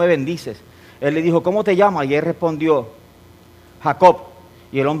soltaré si no me bendices. Él le dijo, ¿cómo te llamas? Y él respondió, Jacob.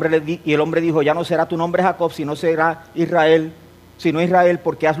 Y el hombre dijo, ya no será tu nombre Jacob, sino será Israel, sino Israel,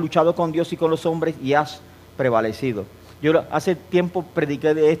 porque has luchado con Dios y con los hombres y has prevalecido. Yo hace tiempo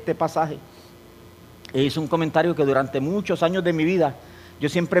prediqué de este pasaje e hice un comentario que durante muchos años de mi vida yo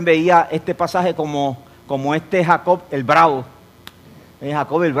siempre veía este pasaje como este Jacob el bravo.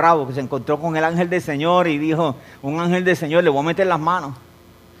 Jacob el bravo, que se encontró con el ángel del Señor y dijo, un ángel del Señor, le voy a meter las manos.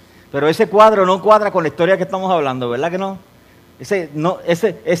 Pero ese cuadro no cuadra con la historia que estamos hablando, ¿verdad que no?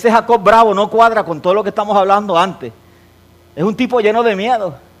 Ese Jacob bravo no cuadra con todo lo que estamos hablando antes. Es un tipo lleno de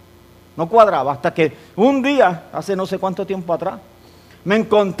miedo. No cuadraba, hasta que un día, hace no sé cuánto tiempo atrás, me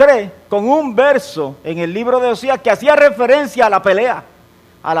encontré con un verso en el libro de Oseas que hacía referencia a la pelea,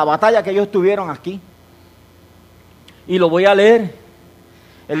 a la batalla que ellos tuvieron aquí. Y lo voy a leer.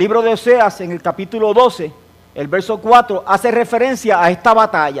 El libro de Oseas, en el capítulo 12, el verso 4, hace referencia a esta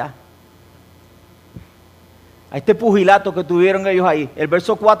batalla, a este pugilato que tuvieron ellos ahí. El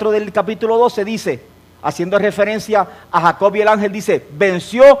verso 4 del capítulo 12 dice, haciendo referencia a Jacob y el ángel, dice,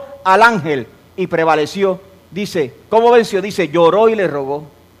 venció al ángel y prevaleció. Dice, ¿cómo venció? Dice, lloró y le rogó.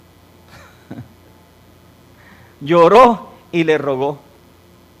 Lloró y le rogó.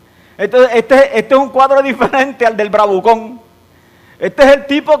 Entonces, este es un cuadro diferente al del bravucón. Este es el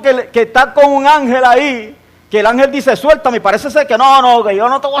tipo que está con un ángel ahí, que el ángel dice, suéltame, y parece ser que no, que yo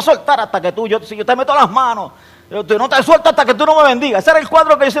no te voy a soltar hasta que si yo te meto las manos, yo no te suelto hasta que tú no me bendigas. Ese era el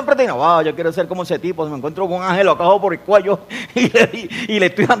cuadro que yo siempre tenía. Wow, yo quiero ser como ese tipo, si me encuentro con un ángel, lo cajo por el cuello y le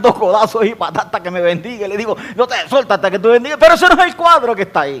estoy dando codazos y patatas hasta que me bendiga. Y le digo, no te suelto hasta que tú bendigas. Pero ese no es el cuadro que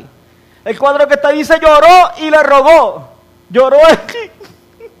está ahí. El cuadro que está ahí dice, lloró y le rogó. Lloró aquí.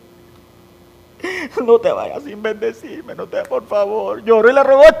 No te vayas sin bendecirme, por favor. Lloró y le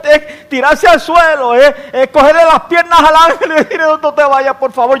rogó, tirarse al suelo, cogerle las piernas al ángel y decirle, no te vayas,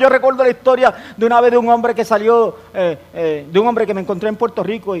 por favor. Yo recuerdo la historia de una vez de un hombre que salió, de un hombre que me encontré en Puerto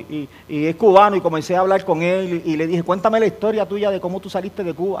Rico y es cubano, y comencé a hablar con él y le dije, cuéntame la historia tuya de cómo tú saliste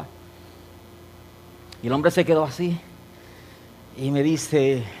de Cuba. Y el hombre se quedó así y me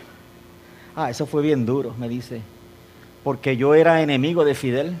dice, eso fue bien duro, me dice, porque yo era enemigo de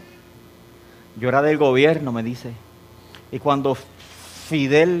Fidel. Yo era del gobierno, me dice. Y cuando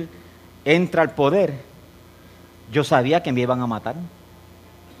Fidel entra al poder, yo sabía que me iban a matar.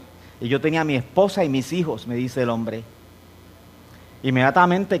 Y yo tenía a mi esposa y mis hijos, me dice el hombre.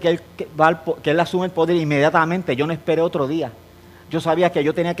 Inmediatamente que él asume el poder, inmediatamente, yo no esperé otro día. Yo sabía que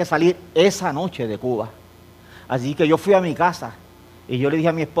yo tenía que salir esa noche de Cuba. Así que yo fui a mi casa y yo le dije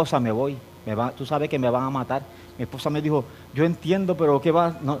a mi esposa, me voy. Tú sabes que me van a matar. Mi esposa me dijo, yo entiendo, pero ¿qué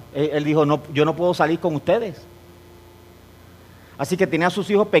va? No, él dijo, no, yo no puedo salir con ustedes. Así que tenía a sus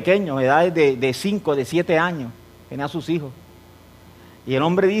hijos pequeños, edades de 5, de 7 años. Tenía a sus hijos. Y el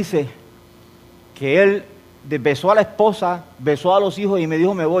hombre dice que él besó a la esposa, besó a los hijos y me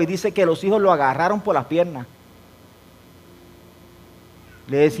dijo, me voy. Dice que los hijos lo agarraron por las piernas.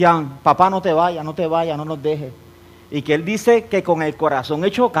 Le decían, papá, no te vayas, no nos dejes. Y que él dice que con el corazón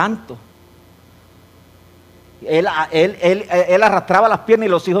hecho canto. Él arrastraba las piernas y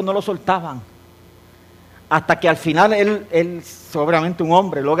los hijos no lo soltaban. Hasta que al final él, obviamente un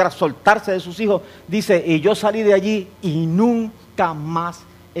hombre, logra soltarse de sus hijos. Dice, y yo salí de allí y nunca más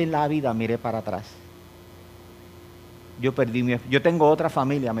en la vida miré para atrás. Yo tengo otra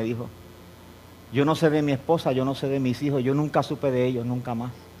familia, me dijo. Yo no sé de mi esposa, yo no sé de mis hijos, yo nunca supe de ellos, nunca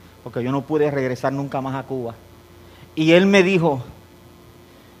más. Porque yo no pude regresar nunca más a Cuba. Y él me dijo,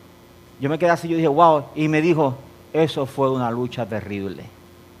 yo me quedé así, yo dije, wow, y me dijo, eso fue una lucha terrible.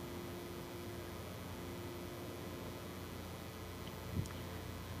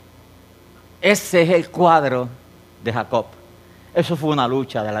 Ese es el cuadro de Jacob. Eso fue una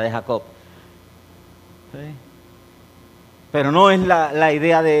lucha de la de Jacob. ¿Sí? Pero no es la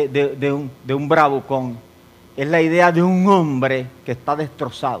idea de un bravucón. Es la idea de un hombre que está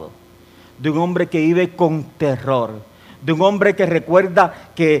destrozado. De un hombre que vive con terror. De un hombre que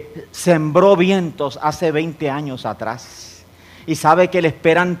recuerda que sembró vientos hace 20 años atrás y sabe que le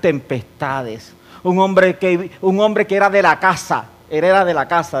esperan tempestades. Un hombre que era de la casa, era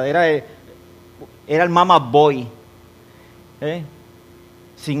el mama boy.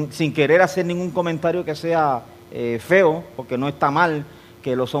 Sin querer hacer ningún comentario que sea feo, porque no está mal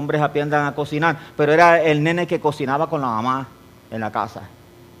que los hombres aprendan a cocinar, pero era el nene que cocinaba con la mamá en la casa.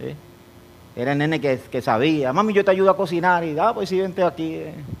 Era el nene que sabía. Mami, yo te ayudo a cocinar. Y, pues sí, vente aquí.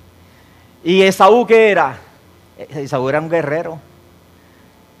 ¿Y Esaú qué era? Esaú era un guerrero.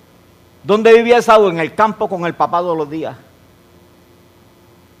 ¿Dónde vivía Esaú? En el campo con el papá todos los días.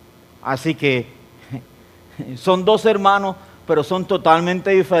 Así que son dos hermanos, pero son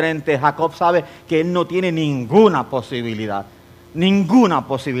totalmente diferentes. Jacob sabe que él no tiene ninguna posibilidad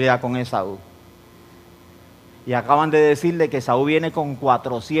con Esaú. Y acaban de decirle que Esaú viene con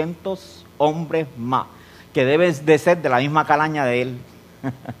 400 hombres más, que deben de ser de la misma calaña de él.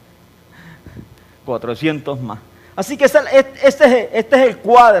 400 más. Así que este es el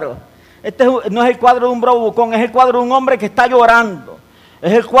cuadro. No es el cuadro de un bravucón, es el cuadro de un hombre que está llorando.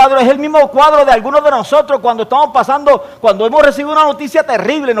 Es el mismo cuadro de algunos de nosotros cuando estamos pasando, cuando hemos recibido una noticia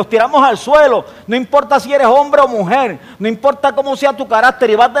terrible, nos tiramos al suelo. No importa si eres hombre o mujer, no importa cómo sea tu carácter,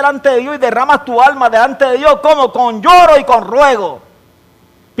 y vas delante de Dios y derramas tu alma delante de Dios, como con lloro y con ruego,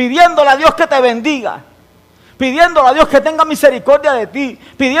 pidiéndole a Dios que te bendiga, pidiéndole a Dios que tenga misericordia de ti,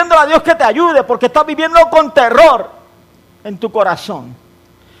 pidiéndole a Dios que te ayude, porque estás viviendo con terror en tu corazón.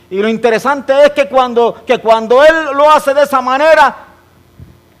 Y lo interesante es que cuando Él lo hace de esa manera,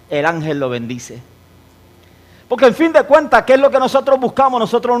 el ángel lo bendice. Porque en fin de cuentas, ¿qué es lo que nosotros buscamos?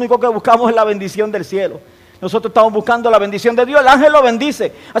 Nosotros lo único que buscamos es la bendición del cielo. Nosotros estamos buscando la bendición de Dios. El ángel lo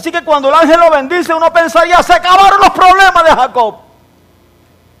bendice. Así que cuando el ángel lo bendice, uno pensaría, se acabaron los problemas de Jacob.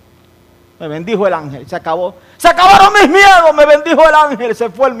 Me bendijo el ángel, se acabó. Se acabaron mis miedos, me bendijo el ángel, se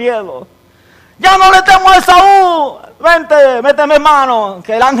fue el miedo. Ya no le temo a Esaú. Vente, méteme mano,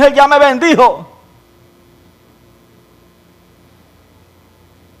 que el ángel ya me bendijo.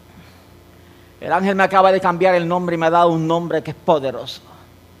 El ángel me acaba de cambiar el nombre y me ha dado un nombre que es poderoso.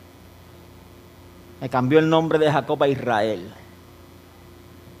 Me cambió el nombre de Jacob a Israel.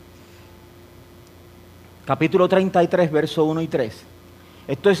 Capítulo 33, verso 1 y 3.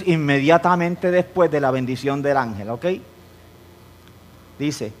 Esto es inmediatamente después de la bendición del ángel, ¿ok?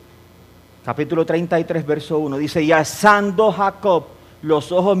 Dice, capítulo 33, verso 1, dice, y alzando Jacob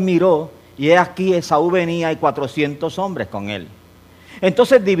los ojos miró, y he aquí Esaú venía y 400 hombres con él.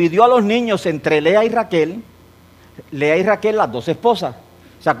 Entonces dividió a los niños entre Lea y Raquel, las dos esposas.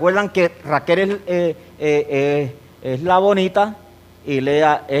 ¿Se acuerdan que Raquel es la bonita y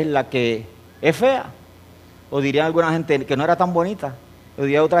Lea es la que es fea? O diría alguna gente que no era tan bonita. O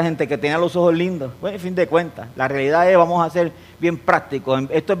diría otra gente que tenía los ojos lindos. Bueno, en fin de cuentas, la realidad es, vamos a ser bien prácticos.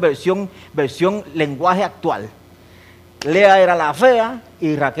 Esto es versión lenguaje actual. Lea era la fea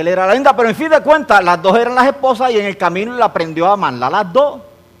y Raquel era la linda, pero en fin de cuentas, las dos eran las esposas y en el camino le aprendió a amarla a las dos.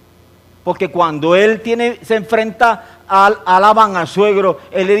 Porque cuando él se enfrenta a Labán, al suegro,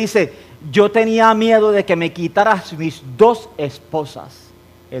 él le dice, yo tenía miedo de que me quitaras mis dos esposas,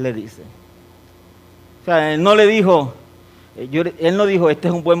 él le dice. O sea, él no dijo, este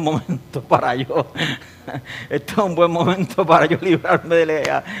es un buen momento para yo. Este es un buen momento para yo librarme de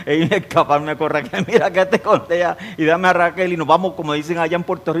Lea y escaparme con Raquel. Mira, quédate con Lea y dame a Raquel y nos vamos, como dicen allá en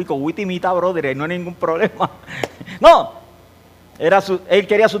Puerto Rico, witimita, brother, y no hay ningún problema. No, él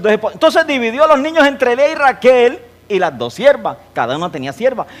quería sus dos esposas. Entonces dividió a los niños entre Lea y Raquel y las dos siervas. Cada una tenía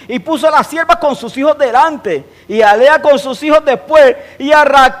sierva. Y puso a las siervas con sus hijos delante y a Lea con sus hijos después y a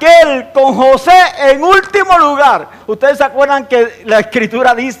Raquel con José en último lugar. Ustedes se acuerdan que la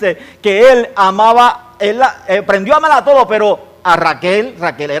escritura dice que él aprendió a amar a todos, pero a Raquel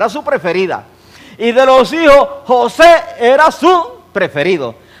era su preferida. Y de los hijos, José era su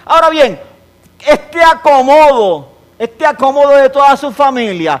preferido. Ahora bien, este acomodo de toda su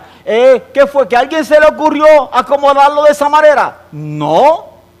familia, ¿qué fue? ¿Que a alguien se le ocurrió acomodarlo de esa manera?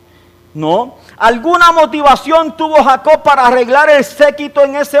 No. ¿Alguna motivación tuvo Jacob para arreglar el séquito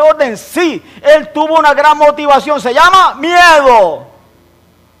en ese orden? Sí, él tuvo una gran motivación, se llama miedo.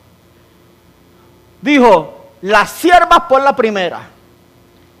 Dijo, las siervas por la primera.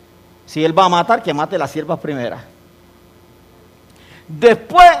 Si él va a matar, que mate las siervas primeras.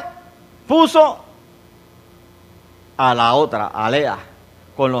 Después puso a la otra, a Lea,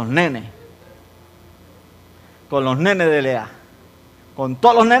 con los nenes de Lea, con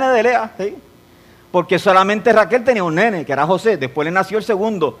todos los nenes de Lea, ¿sí? Porque solamente Raquel tenía un nene, que era José, después le nació el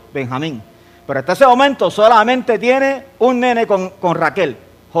segundo, Benjamín, pero hasta ese momento solamente tiene un nene con Raquel,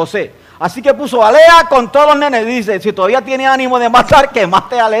 José. Así que puso a Lea con todos los nenes. Dice, si todavía tiene ánimo de matar, que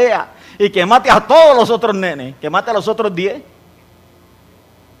mate a Lea y que mate a todos los otros nenes, que mate a los otros 10.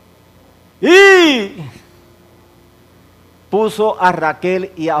 Y puso a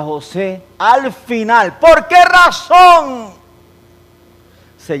Raquel y a José al final. ¿Por qué razón?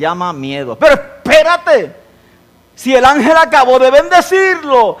 Se llama miedo. Pero espérate, si el ángel acabó de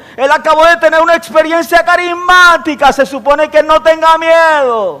bendecirlo, él acabó de tener una experiencia carismática, se supone que él no tenga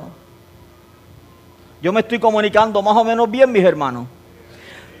miedo. Yo me estoy comunicando más o menos bien, mis hermanos.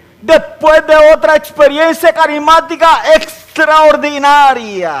 Después de otra experiencia carismática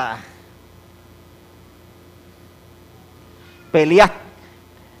extraordinaria,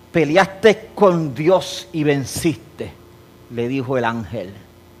 peleaste con Dios y venciste, le dijo el ángel.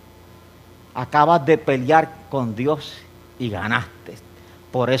 Acabas de pelear con Dios y ganaste.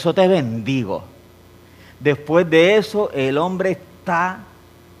 Por eso te bendigo. Después de eso, el hombre está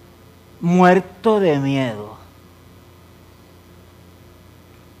muerto de miedo.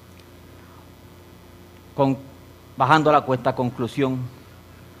 Bajando la cuesta, conclusión.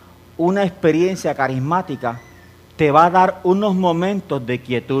 Una experiencia carismática te va a dar unos momentos de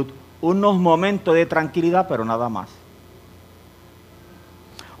quietud, unos momentos de tranquilidad, pero nada más.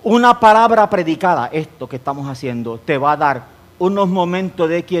 Una palabra predicada, esto que estamos haciendo, te va a dar unos momentos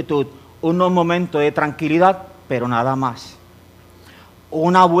de quietud, unos momentos de tranquilidad, pero nada más.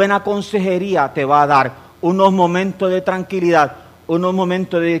 Una buena consejería te va a dar unos momentos de tranquilidad, unos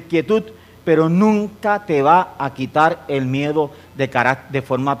momentos de quietud, pero nunca te va a quitar el miedo de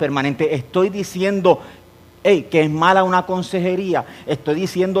forma permanente. Estoy diciendo que es mala una consejería, estoy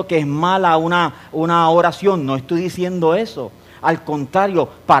diciendo que es mala una oración, no estoy diciendo eso. Al contrario,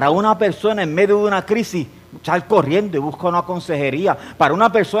 para una persona en medio de una crisis, sal corriendo y busca una consejería. Para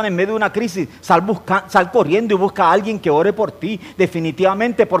una persona en medio de una crisis, sal corriendo y busca a alguien que ore por ti,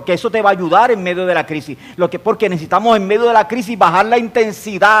 definitivamente, porque eso te va a ayudar en medio de la crisis. Porque necesitamos en medio de la crisis bajar la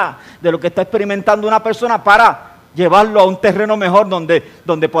intensidad de lo que está experimentando una persona para llevarlo a un terreno mejor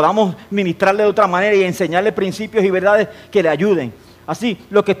donde podamos ministrarle de otra manera y enseñarle principios y verdades que le ayuden. Así,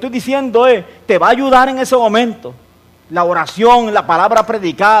 lo que estoy diciendo es, te va a ayudar en ese momento. La oración, la palabra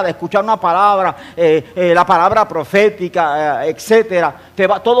predicada, escuchar una palabra, la palabra profética, etcétera.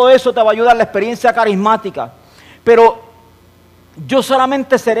 Todo eso te va a ayudar, la experiencia carismática. Pero yo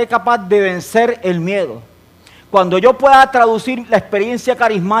solamente seré capaz de vencer el miedo cuando yo pueda traducir la experiencia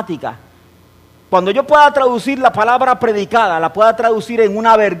carismática, cuando yo pueda traducir la palabra predicada, la pueda traducir en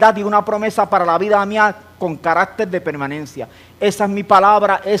una verdad y una promesa para la vida mía con carácter de permanencia. Esa es mi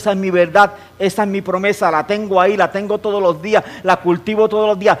palabra, esa es mi verdad, esa es mi promesa, la tengo ahí, la tengo todos los días, la cultivo todos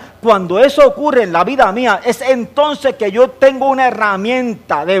los días. Cuando eso ocurre en la vida mía, es entonces que yo tengo una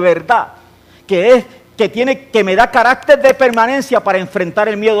herramienta de verdad que me da carácter de permanencia para enfrentar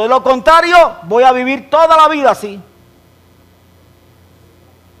el miedo. De lo contrario, voy a vivir toda la vida así.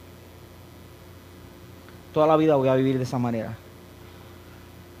 Toda la vida voy a vivir de esa manera.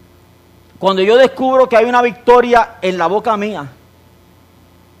 Cuando yo descubro que hay una victoria en la boca mía,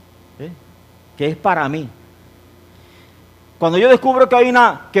 que es para mí. Cuando yo descubro que hay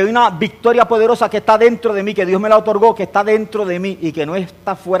una victoria poderosa que está dentro de mí, que Dios me la otorgó, que está dentro de mí y que no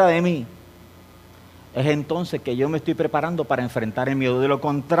está fuera de mí, es entonces que yo me estoy preparando para enfrentar el miedo. De lo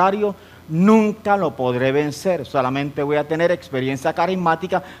contrario, nunca lo podré vencer. Solamente voy a tener experiencia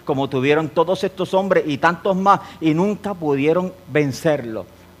carismática como tuvieron todos estos hombres y tantos más, y nunca pudieron vencerlo.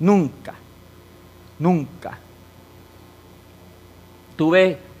 Nunca. Nunca. Tú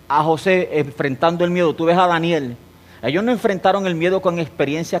ves a José enfrentando el miedo, tú ves a Daniel. Ellos no enfrentaron el miedo con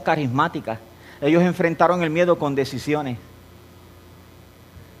experiencias carismáticas, ellos enfrentaron el miedo con decisiones.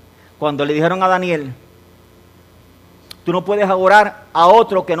 Cuando le dijeron a Daniel, tú no puedes adorar a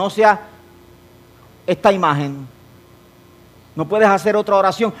otro que no sea esta imagen. No puedes hacer otra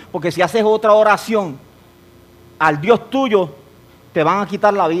oración, porque si haces otra oración al Dios tuyo, te van a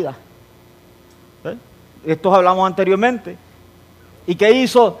quitar la vida. Esto hablamos anteriormente. ¿Y qué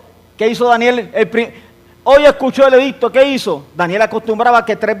hizo Daniel? Hoy escuchó el edicto, ¿qué hizo? Daniel acostumbraba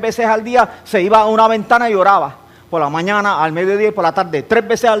que 3 veces al día se iba a una ventana y oraba. Por la mañana, al mediodía y por la tarde. 3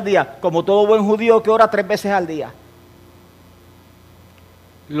 veces al día. Como todo buen judío que ora 3 veces al día.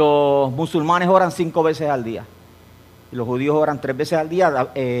 Los musulmanes oran 5 veces al día. Y los judíos oran 3 veces al día.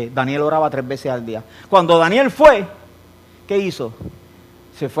 Daniel oraba 3 veces al día. Cuando Daniel fue, ¿qué hizo?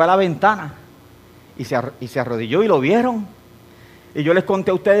 Se fue a la ventana y se arrodilló y lo vieron. Y yo les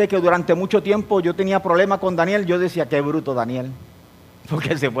conté a ustedes que durante mucho tiempo yo tenía problemas con Daniel. Yo decía, qué bruto Daniel.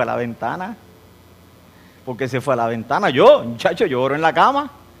 Porque se fue a la ventana. Porque se fue a la ventana. Muchacho, yo oro en la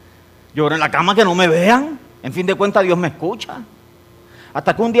cama. Yo oro en la cama que no me vean. En fin de cuentas, Dios me escucha.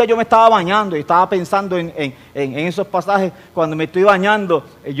 Hasta que un día yo me estaba bañando y estaba pensando en esos pasajes. Cuando me estoy bañando,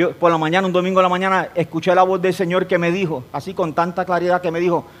 yo por la mañana, un domingo a la mañana, escuché la voz del Señor que me dijo, así con tanta claridad que me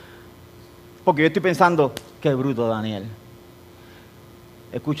dijo, porque yo estoy pensando, qué bruto Daniel.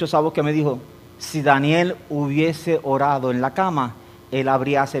 Escucho esa voz que me dijo, si Daniel hubiese orado en la cama, él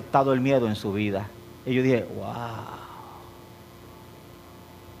habría aceptado el miedo en su vida. Y yo dije, wow.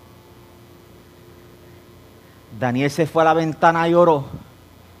 Daniel se fue a la ventana y oró.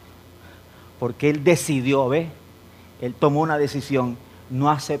 Porque él decidió, ¿ves? Él tomó una decisión. No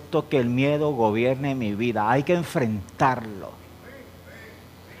acepto que el miedo gobierne mi vida. Hay que enfrentarlo.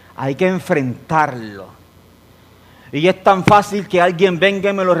 Hay que enfrentarlo. Y es tan fácil que alguien venga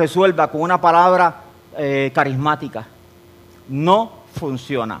y me lo resuelva con una palabra carismática. No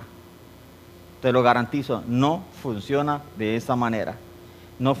funciona. Te lo garantizo, no funciona de esa manera.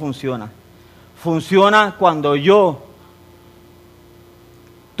 No funciona. Funciona cuando yo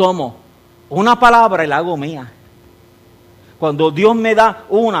tomo una palabra y la hago mía. Cuando Dios me da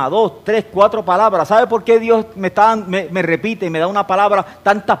 1, 2, 3, 4 palabras, ¿sabe por qué Dios me repite y me da una palabra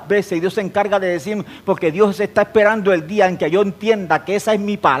tantas veces? Y Dios se encarga de decirme, porque Dios está esperando el día en que yo entienda que esa es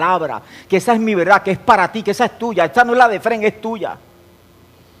mi palabra, que esa es mi verdad, que es para ti, que esa es tuya. Esta no es la de Fren, es tuya.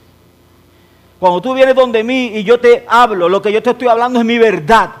 Cuando tú vienes donde mí y yo te hablo, lo que yo te estoy hablando es mi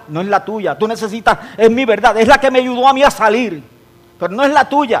verdad, no es la tuya. Tú necesitas, es mi verdad, es la que me ayudó a mí a salir, pero no es la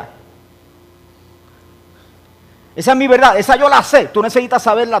tuya. Esa es mi verdad, esa yo la sé, tú necesitas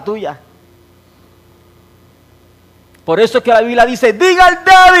saber la tuya. Por eso es que la Biblia dice, diga al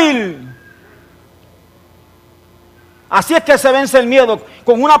débil. Así es que se vence el miedo,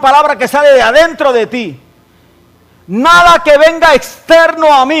 con una palabra que sale de adentro de ti. Nada que venga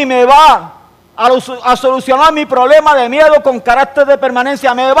externo a mí me va a solucionar mi problema de miedo con carácter de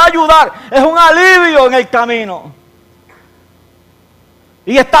permanencia. Me va a ayudar, es un alivio en el camino.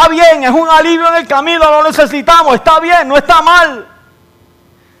 Y está bien, es un alivio en el camino, lo necesitamos, está bien, no está mal.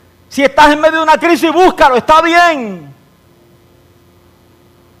 Si estás en medio de una crisis, búscalo, está bien.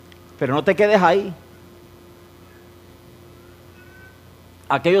 Pero no te quedes ahí.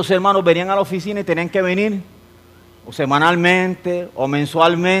 Aquellos hermanos venían a la oficina y tenían que venir o semanalmente o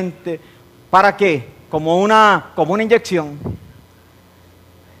mensualmente. ¿Para qué? Como una inyección.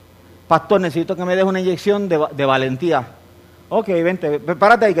 Pastor, necesito que me des una inyección de valentía. Ok, vente,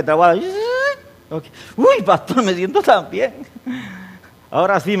 prepárate ahí que te voy a dar. Okay. Uy, pastor, me siento tan bien.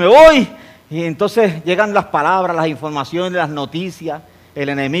 Ahora sí me voy. Y entonces llegan las palabras, las informaciones, las noticias. El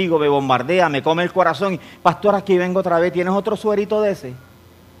enemigo me bombardea, me come el corazón. Pastor, aquí vengo otra vez. ¿Tienes otro suerito de ese?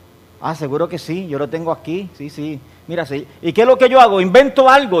 Ah, seguro que sí, yo lo tengo aquí. Sí. Mira, sí. ¿Y qué es lo que yo hago? Invento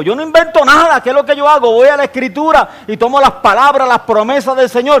algo. Yo no invento nada. ¿Qué es lo que yo hago? Voy a la Escritura y tomo las palabras, las promesas del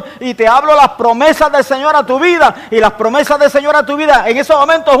Señor y te hablo las promesas del Señor a tu vida. Y las promesas del Señor a tu vida en esos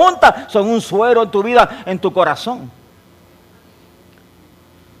momentos juntas son un suero en tu vida, en tu corazón.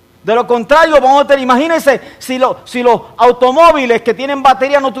 De lo contrario, vamos a tener, imagínense si los automóviles que tienen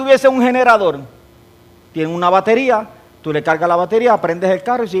batería no tuviesen un generador. Tienen una batería. Tú le cargas la batería, prendes el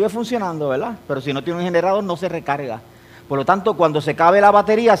carro y sigue funcionando, ¿verdad? Pero si no tiene un generador, no se recarga. Por lo tanto, cuando se acabe la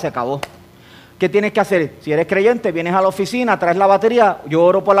batería, se acabó. ¿Qué tienes que hacer? Si eres creyente, vienes a la oficina, traes la batería, yo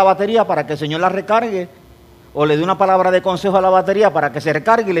oro por la batería para que el Señor la recargue, o le doy una palabra de consejo a la batería para que se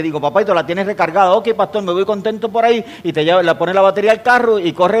recargue y le digo, papá, la tienes recargada. Ok, pastor, me voy contento por ahí y le pones la batería al carro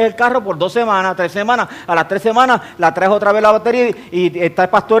y corres el carro por 2 semanas, 3 semanas. A las 3 semanas la traes otra vez la batería y está el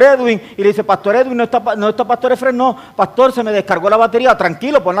pastor Edwin y le dice, pastor Edwin, no está pastor Efren, no, pastor, se me descargó la batería.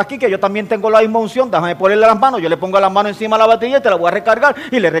 Tranquilo, ponla aquí que yo también tengo la misma unción, déjame ponerle las manos, yo le pongo las manos encima de la batería y te la voy a recargar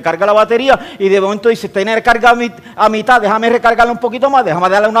y le recarga la batería y de momento dice, tiene recarga a mitad, déjame recargarla un poquito más, déjame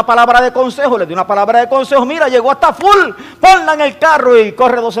darle una palabra de consejo, le doy una palabra de consejo, mira, llegó hasta full, ponla en el carro y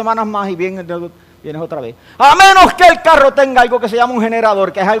corre 2 semanas más y vienes otra vez. A menos que el carro tenga algo que se llama un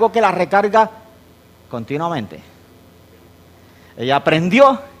generador, que es algo que la recarga continuamente. Ella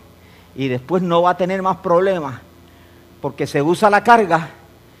aprendió y después no va a tener más problemas porque se usa la carga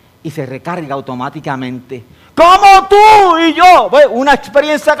y se recarga automáticamente. Como tú y yo, una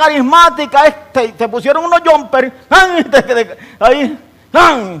experiencia carismática, te pusieron unos jumpers, ahí,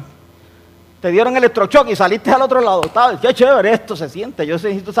 te dieron electrochoque y saliste al otro lado. Qué chévere esto se siente, yo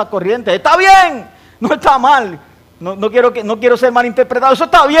necesito esa corriente. Está bien, no está mal. No quiero ser malinterpretado. Eso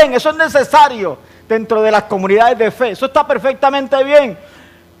está bien, eso es necesario dentro de las comunidades de fe. Eso está perfectamente bien.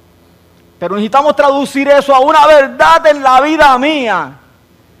 Pero necesitamos traducir eso a una verdad en la vida mía.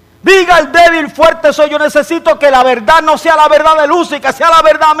 Diga el débil, fuerte soy. Yo necesito que la verdad no sea la verdad de Lucy, que sea la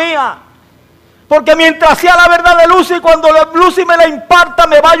verdad mía. Porque mientras sea la verdad de Lucy, cuando Lucy me la imparta,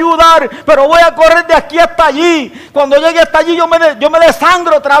 me va a ayudar. Pero voy a correr de aquí hasta allí. Cuando llegue hasta allí, yo me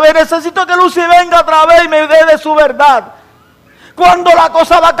desangro otra vez. Necesito que Lucy venga otra vez y me dé de su verdad. Cuando la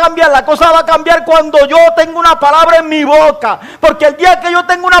cosa va a cambiar cuando yo tengo una palabra en mi boca. Porque el día que yo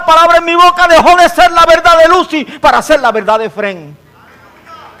tengo una palabra en mi boca, dejó de ser la verdad de Lucy para ser la verdad de Fren.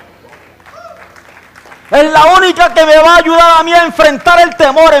 Es la única que me va a ayudar a mí a enfrentar el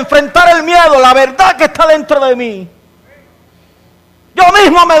temor, a enfrentar el miedo, la verdad que está dentro de mí. Yo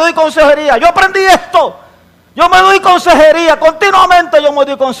mismo me doy consejería. Yo aprendí esto. Yo me doy consejería. Continuamente yo me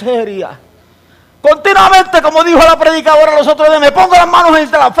doy consejería. Continuamente, como dijo la predicadora los otros días, me pongo las manos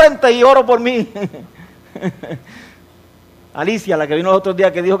en la frente y oro por mí. Alicia, la que vino los otros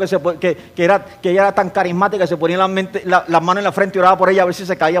días, que dijo que ella era tan carismática que se ponía las manos en la frente y oraba por ella a ver si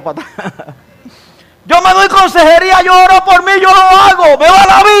se caía para atrás. Yo me doy consejería, yo oro por mí, yo lo hago, me va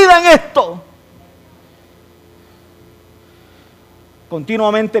la vida en esto.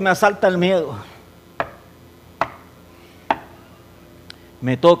 Continuamente me asalta el miedo.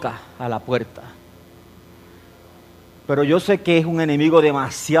 Me toca a la puerta. Pero yo sé que es un enemigo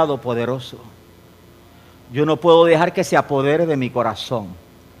demasiado poderoso. Yo no puedo dejar que se apodere de mi corazón.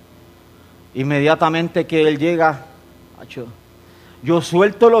 Inmediatamente que él llega, yo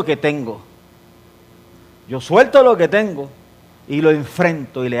suelto lo que tengo. Yo suelto lo que tengo y lo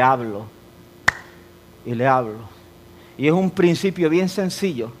enfrento y le hablo. Y le hablo. Y es un principio bien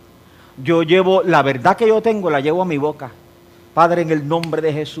sencillo. Yo llevo la verdad que yo tengo, la llevo a mi boca. Padre, en el nombre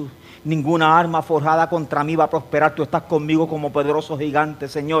de Jesús, ninguna arma forjada contra mí va a prosperar. Tú estás conmigo como poderoso gigante,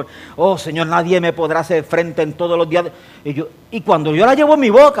 Señor. Oh, Señor, nadie me podrá hacer frente en todos los días. Y cuando yo la llevo en mi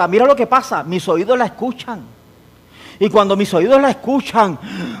boca, mira lo que pasa. Mis oídos la escuchan. Y cuando mis oídos la escuchan,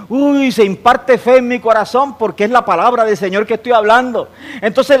 se imparte fe en mi corazón porque es la palabra del Señor que estoy hablando.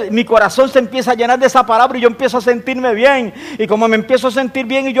 Entonces mi corazón se empieza a llenar de esa palabra y yo empiezo a sentirme bien. Y como me empiezo a sentir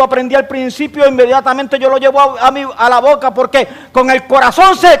bien y yo aprendí al principio, inmediatamente yo lo llevo a la boca, porque con el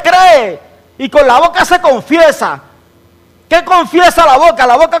corazón se cree y con la boca se confiesa. ¿Qué confiesa la boca?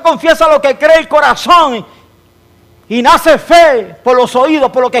 La boca confiesa lo que cree el corazón. Y nace fe por los oídos,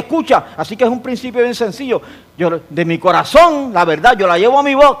 por lo que escucha. Así que es un principio bien sencillo. De mi corazón, la verdad, yo la llevo a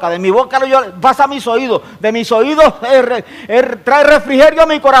mi boca. De mi boca pasa a mis oídos. De mis oídos trae refrigerio a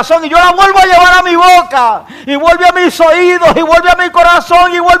mi corazón. Y yo la vuelvo a llevar a mi boca. Y vuelve a mis oídos. Y vuelve a mi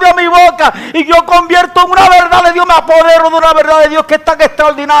corazón. Y vuelve a mi boca. Y yo convierto en una verdad de Dios. Me apodero de una verdad de Dios que es tan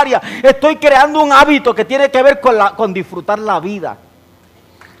extraordinaria. Estoy creando un hábito que tiene que ver con disfrutar la vida.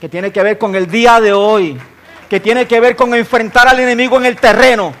 Que tiene que ver con el día de hoy. Que tiene que ver con enfrentar al enemigo en el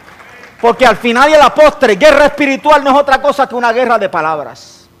terreno. Porque al final y a la postre, guerra espiritual no es otra cosa que una guerra de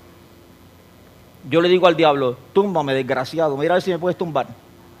palabras. Yo le digo al diablo, túmbame, desgraciado, mira a ver si me puedes tumbar.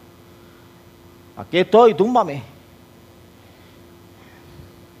 Aquí estoy, túmbame.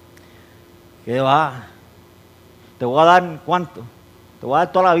 ¿Qué va? Te voy a dar, ¿cuánto? Te voy a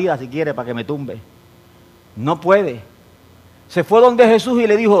dar toda la vida si quieres para que me tumbe. No puede. Se fue donde Jesús y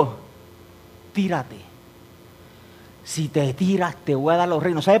le dijo, tírate. Si te tiras, te voy a dar los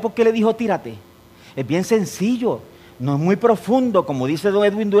reinos. ¿Sabe por qué le dijo tírate? Es bien sencillo. No es muy profundo, como dice don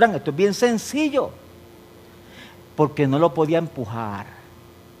Edwin Durán. Esto es bien sencillo. Porque no lo podía empujar.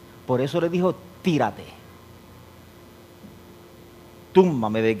 Por eso le dijo, tírate.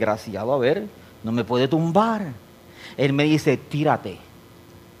 Túmbame, desgraciado. A ver, no me puede tumbar. Él me dice, tírate.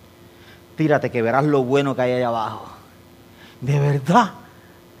 Tírate, que verás lo bueno que hay allá abajo. De verdad.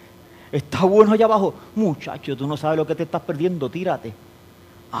 Está bueno allá abajo. Muchacho, tú no sabes lo que te estás perdiendo, tírate.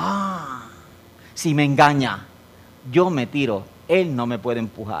 Si me engaña, yo me tiro. Él no me puede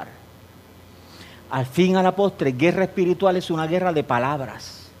empujar. Al fin, a la postre, guerra espiritual es una guerra de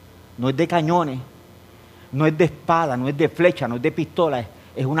palabras. No es de cañones, no es de espada, no es de flecha, no es de pistola.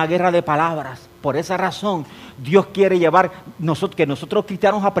 Es una guerra de palabras. Por esa razón, Dios quiere que nosotros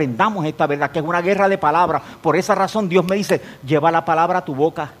cristianos aprendamos esta verdad, que es una guerra de palabras. Por esa razón, Dios me dice, lleva la palabra a tu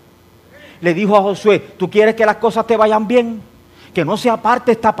boca. Le dijo a Josué, ¿tú quieres que las cosas te vayan bien? Que no se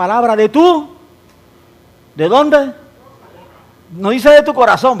aparte esta palabra de tú. ¿De dónde? No dice de tu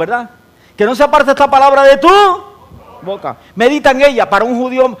corazón, ¿verdad? Que no se aparte esta palabra de tu boca. Medita en ella. Para un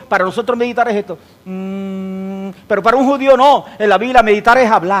judío, para nosotros meditar es esto. Pero para un judío no. En la Biblia meditar es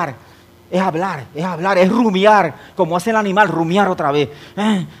hablar. Es rumiar, como hace el animal, rumiar otra vez.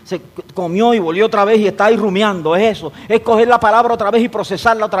 Se comió y volvió otra vez y está ahí rumiando, es eso. Es coger la palabra otra vez y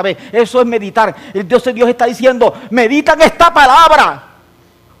procesarla otra vez. Eso es meditar. Entonces Dios está diciendo, medita en esta palabra.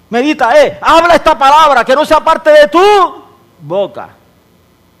 Medita, habla esta palabra, que no sea parte de tu boca.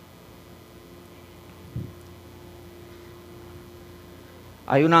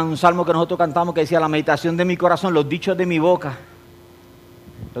 Hay un salmo que nosotros cantamos que decía, la meditación de mi corazón, los dichos de mi boca.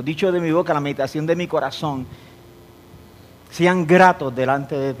 Los dichos de mi boca, la meditación de mi corazón, sean gratos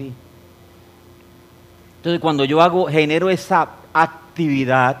delante de ti. Entonces, cuando yo genero esa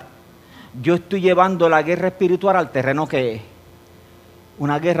actividad, yo estoy llevando la guerra espiritual al terreno que es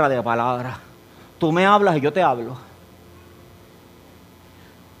una guerra de palabras. Tú me hablas y yo te hablo.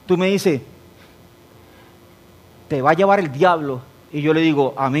 Tú me dices, te va a llevar el diablo. Y yo le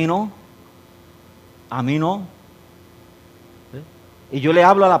digo, a mí no. A mí no. Y yo le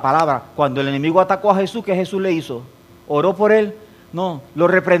hablo a la palabra. Cuando el enemigo atacó a Jesús, ¿qué Jesús le hizo? ¿Oró por él? No, lo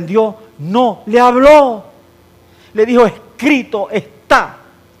reprendió. No, le habló. Le dijo, escrito está.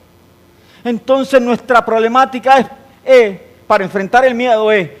 Entonces nuestra problemática para enfrentar el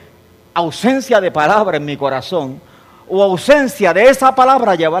miedo es ausencia de palabra en mi corazón o ausencia de esa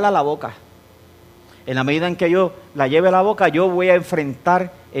palabra llevarla a la boca. En la medida en que yo la lleve a la boca, yo voy a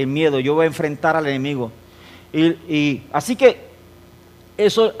enfrentar el miedo, yo voy a enfrentar al enemigo. Y así que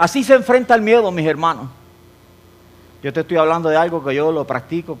así se enfrenta el miedo, mis hermanos. Yo te estoy hablando de algo que yo lo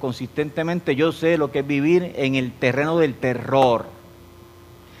practico consistentemente. Yo sé lo que es vivir en el terreno del terror.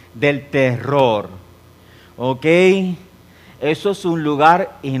 Del terror. ¿Ok? Eso es un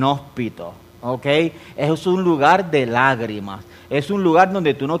lugar inhóspito. ¿Ok? Eso es un lugar de lágrimas. Es un lugar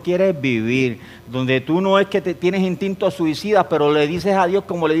donde tú no quieres vivir. Donde tú no es que tienes instintos suicidas, pero le dices a Dios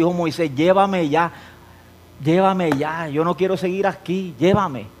como le dijo Moisés, llévame ya. Llévame ya. Yo no quiero seguir aquí.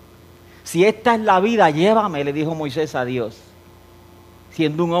 Llévame. Si esta es la vida, llévame, le dijo Moisés a Dios,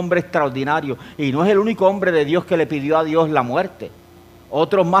 siendo un hombre extraordinario. Y no es el único hombre de Dios que le pidió a Dios la muerte.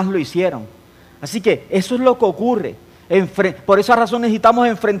 Otros más lo hicieron. Así que eso es lo que ocurre. Por esa razón necesitamos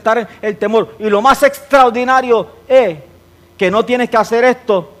enfrentar el temor. Y lo más extraordinario es que no tienes que hacer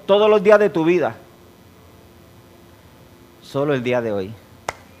esto todos los días de tu vida. Solo el día de hoy.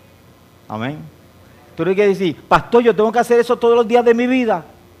 Amén. Tú no quieres decir, pastor, yo tengo que hacer eso todos los días de mi vida.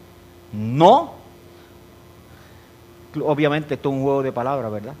 No. Obviamente esto es un juego de palabras,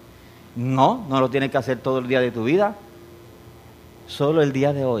 ¿verdad? No lo tienes que hacer todo el día de tu vida. Solo el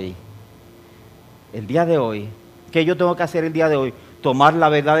día de hoy. El día de hoy. ¿Qué yo tengo que hacer el día de hoy? Tomar la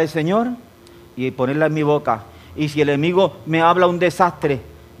verdad del Señor y ponerla en mi boca. Y si el enemigo me habla un desastre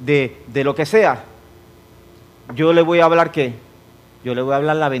de lo que sea, yo le voy a hablar ¿qué? Yo le voy a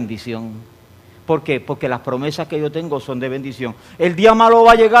hablar la bendición. ¿Por qué? Porque las promesas que yo tengo son de bendición. ¿El día malo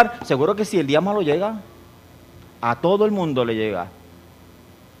va a llegar? Seguro que sí, el día malo llega. A todo el mundo le llega.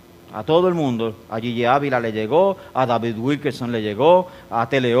 A todo el mundo. A Gigi Ávila le llegó, a David Wilkerson le llegó, a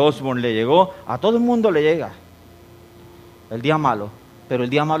Tele Osborne le llegó, a todo el mundo le llega. El día malo. Pero el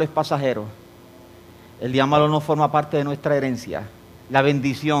día malo es pasajero. El día malo no forma parte de nuestra herencia. La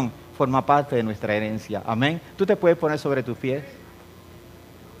bendición forma parte de nuestra herencia. Amén. Tú te puedes poner sobre tus pies.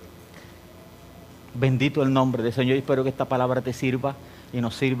 Bendito el nombre del Señor. Espero que esta palabra te sirva y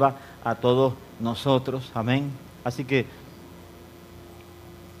nos sirva a todos nosotros. Amén. Así que,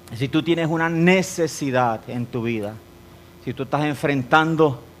 si tú tienes una necesidad en tu vida, si tú estás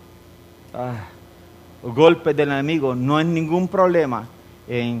enfrentando golpes del enemigo, no es ningún problema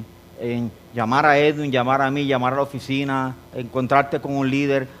en llamar a Edwin, llamar a mí, llamar a la oficina, encontrarte con un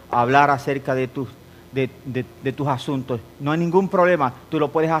líder, hablar acerca de tus asuntos. No hay ningún problema, tú lo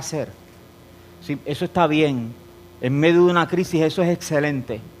puedes hacer. Sí, eso está bien. En medio de una crisis eso es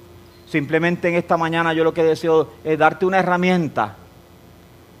excelente. Simplemente en esta mañana yo lo que deseo es darte una herramienta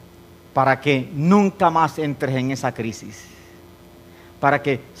para que nunca más entres en esa crisis. Para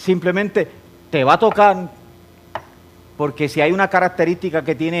que simplemente te va a tocar, porque si hay una característica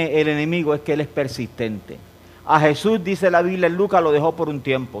que tiene el enemigo es que él es persistente. A Jesús, dice la Biblia en Lucas, lo dejó por un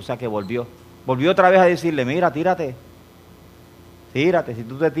tiempo, o sea que volvió. Volvió otra vez a decirle, mira, tírate, si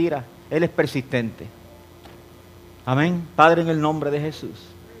tú te tiras. Él es persistente. Amén. Padre, en el nombre de Jesús.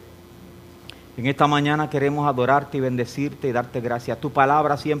 En esta mañana queremos adorarte y bendecirte y darte gracias. Tu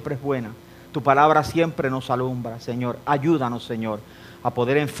palabra siempre es buena. Tu palabra siempre nos alumbra, Señor. Ayúdanos, Señor, a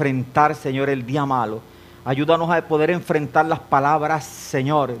poder enfrentar, Señor, el día malo. Ayúdanos a poder enfrentar las palabras,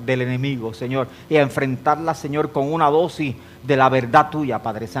 Señor, del enemigo, Señor. Y a enfrentarlas, Señor, con una dosis de la verdad tuya,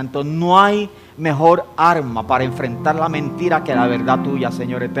 Padre Santo. No hay mejor arma para enfrentar la mentira que la verdad tuya,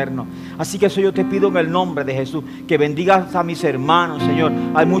 Señor eterno. Así que eso yo te pido en el nombre de Jesús, que bendigas a mis hermanos, Señor.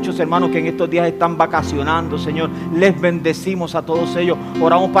 Hay muchos hermanos que en estos días están vacacionando, Señor. Les bendecimos a todos ellos.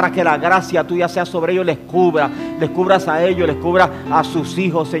 Oramos para que la gracia tuya sea sobre ellos, les cubras a ellos, les cubra a sus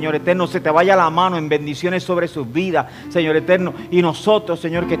hijos, Señor eterno. Se te vaya la mano en bendiciones sobre sus vidas, Señor eterno. Y nosotros,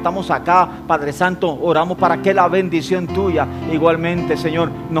 Señor, que estamos acá, Padre Santo, oramos para que la bendición tuya igualmente, Señor,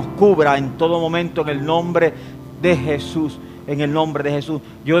 nos cubra en todo momento en el nombre de Jesús. En el nombre de Jesús.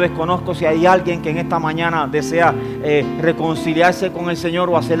 Yo desconozco si hay alguien que en esta mañana desea reconciliarse con el Señor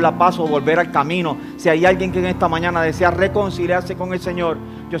o hacer la paz o volver al camino. Si hay alguien que en esta mañana desea reconciliarse con el Señor,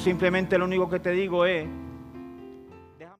 yo simplemente lo único que te digo es